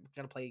guy's going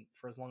to play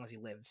for as long as he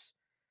lives.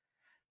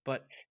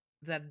 But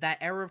that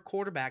era of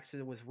quarterbacks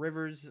with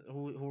Rivers,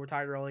 who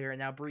retired earlier, and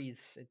now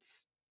Breeze,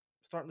 it's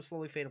starting to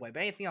slowly fade away.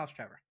 But anything else,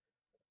 Trevor?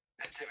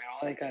 That's it, man.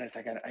 All I got is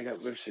I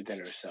got ribs for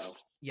dinner, so.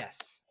 Yes.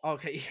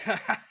 Okay.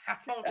 Have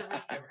fun with the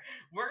ribs, Trevor.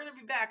 We're going to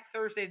be back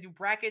Thursday to do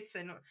brackets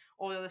and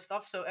all the other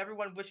stuff. So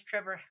everyone wish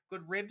Trevor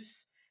good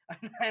ribs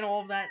and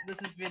all of that.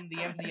 This has been the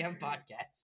MDM podcast.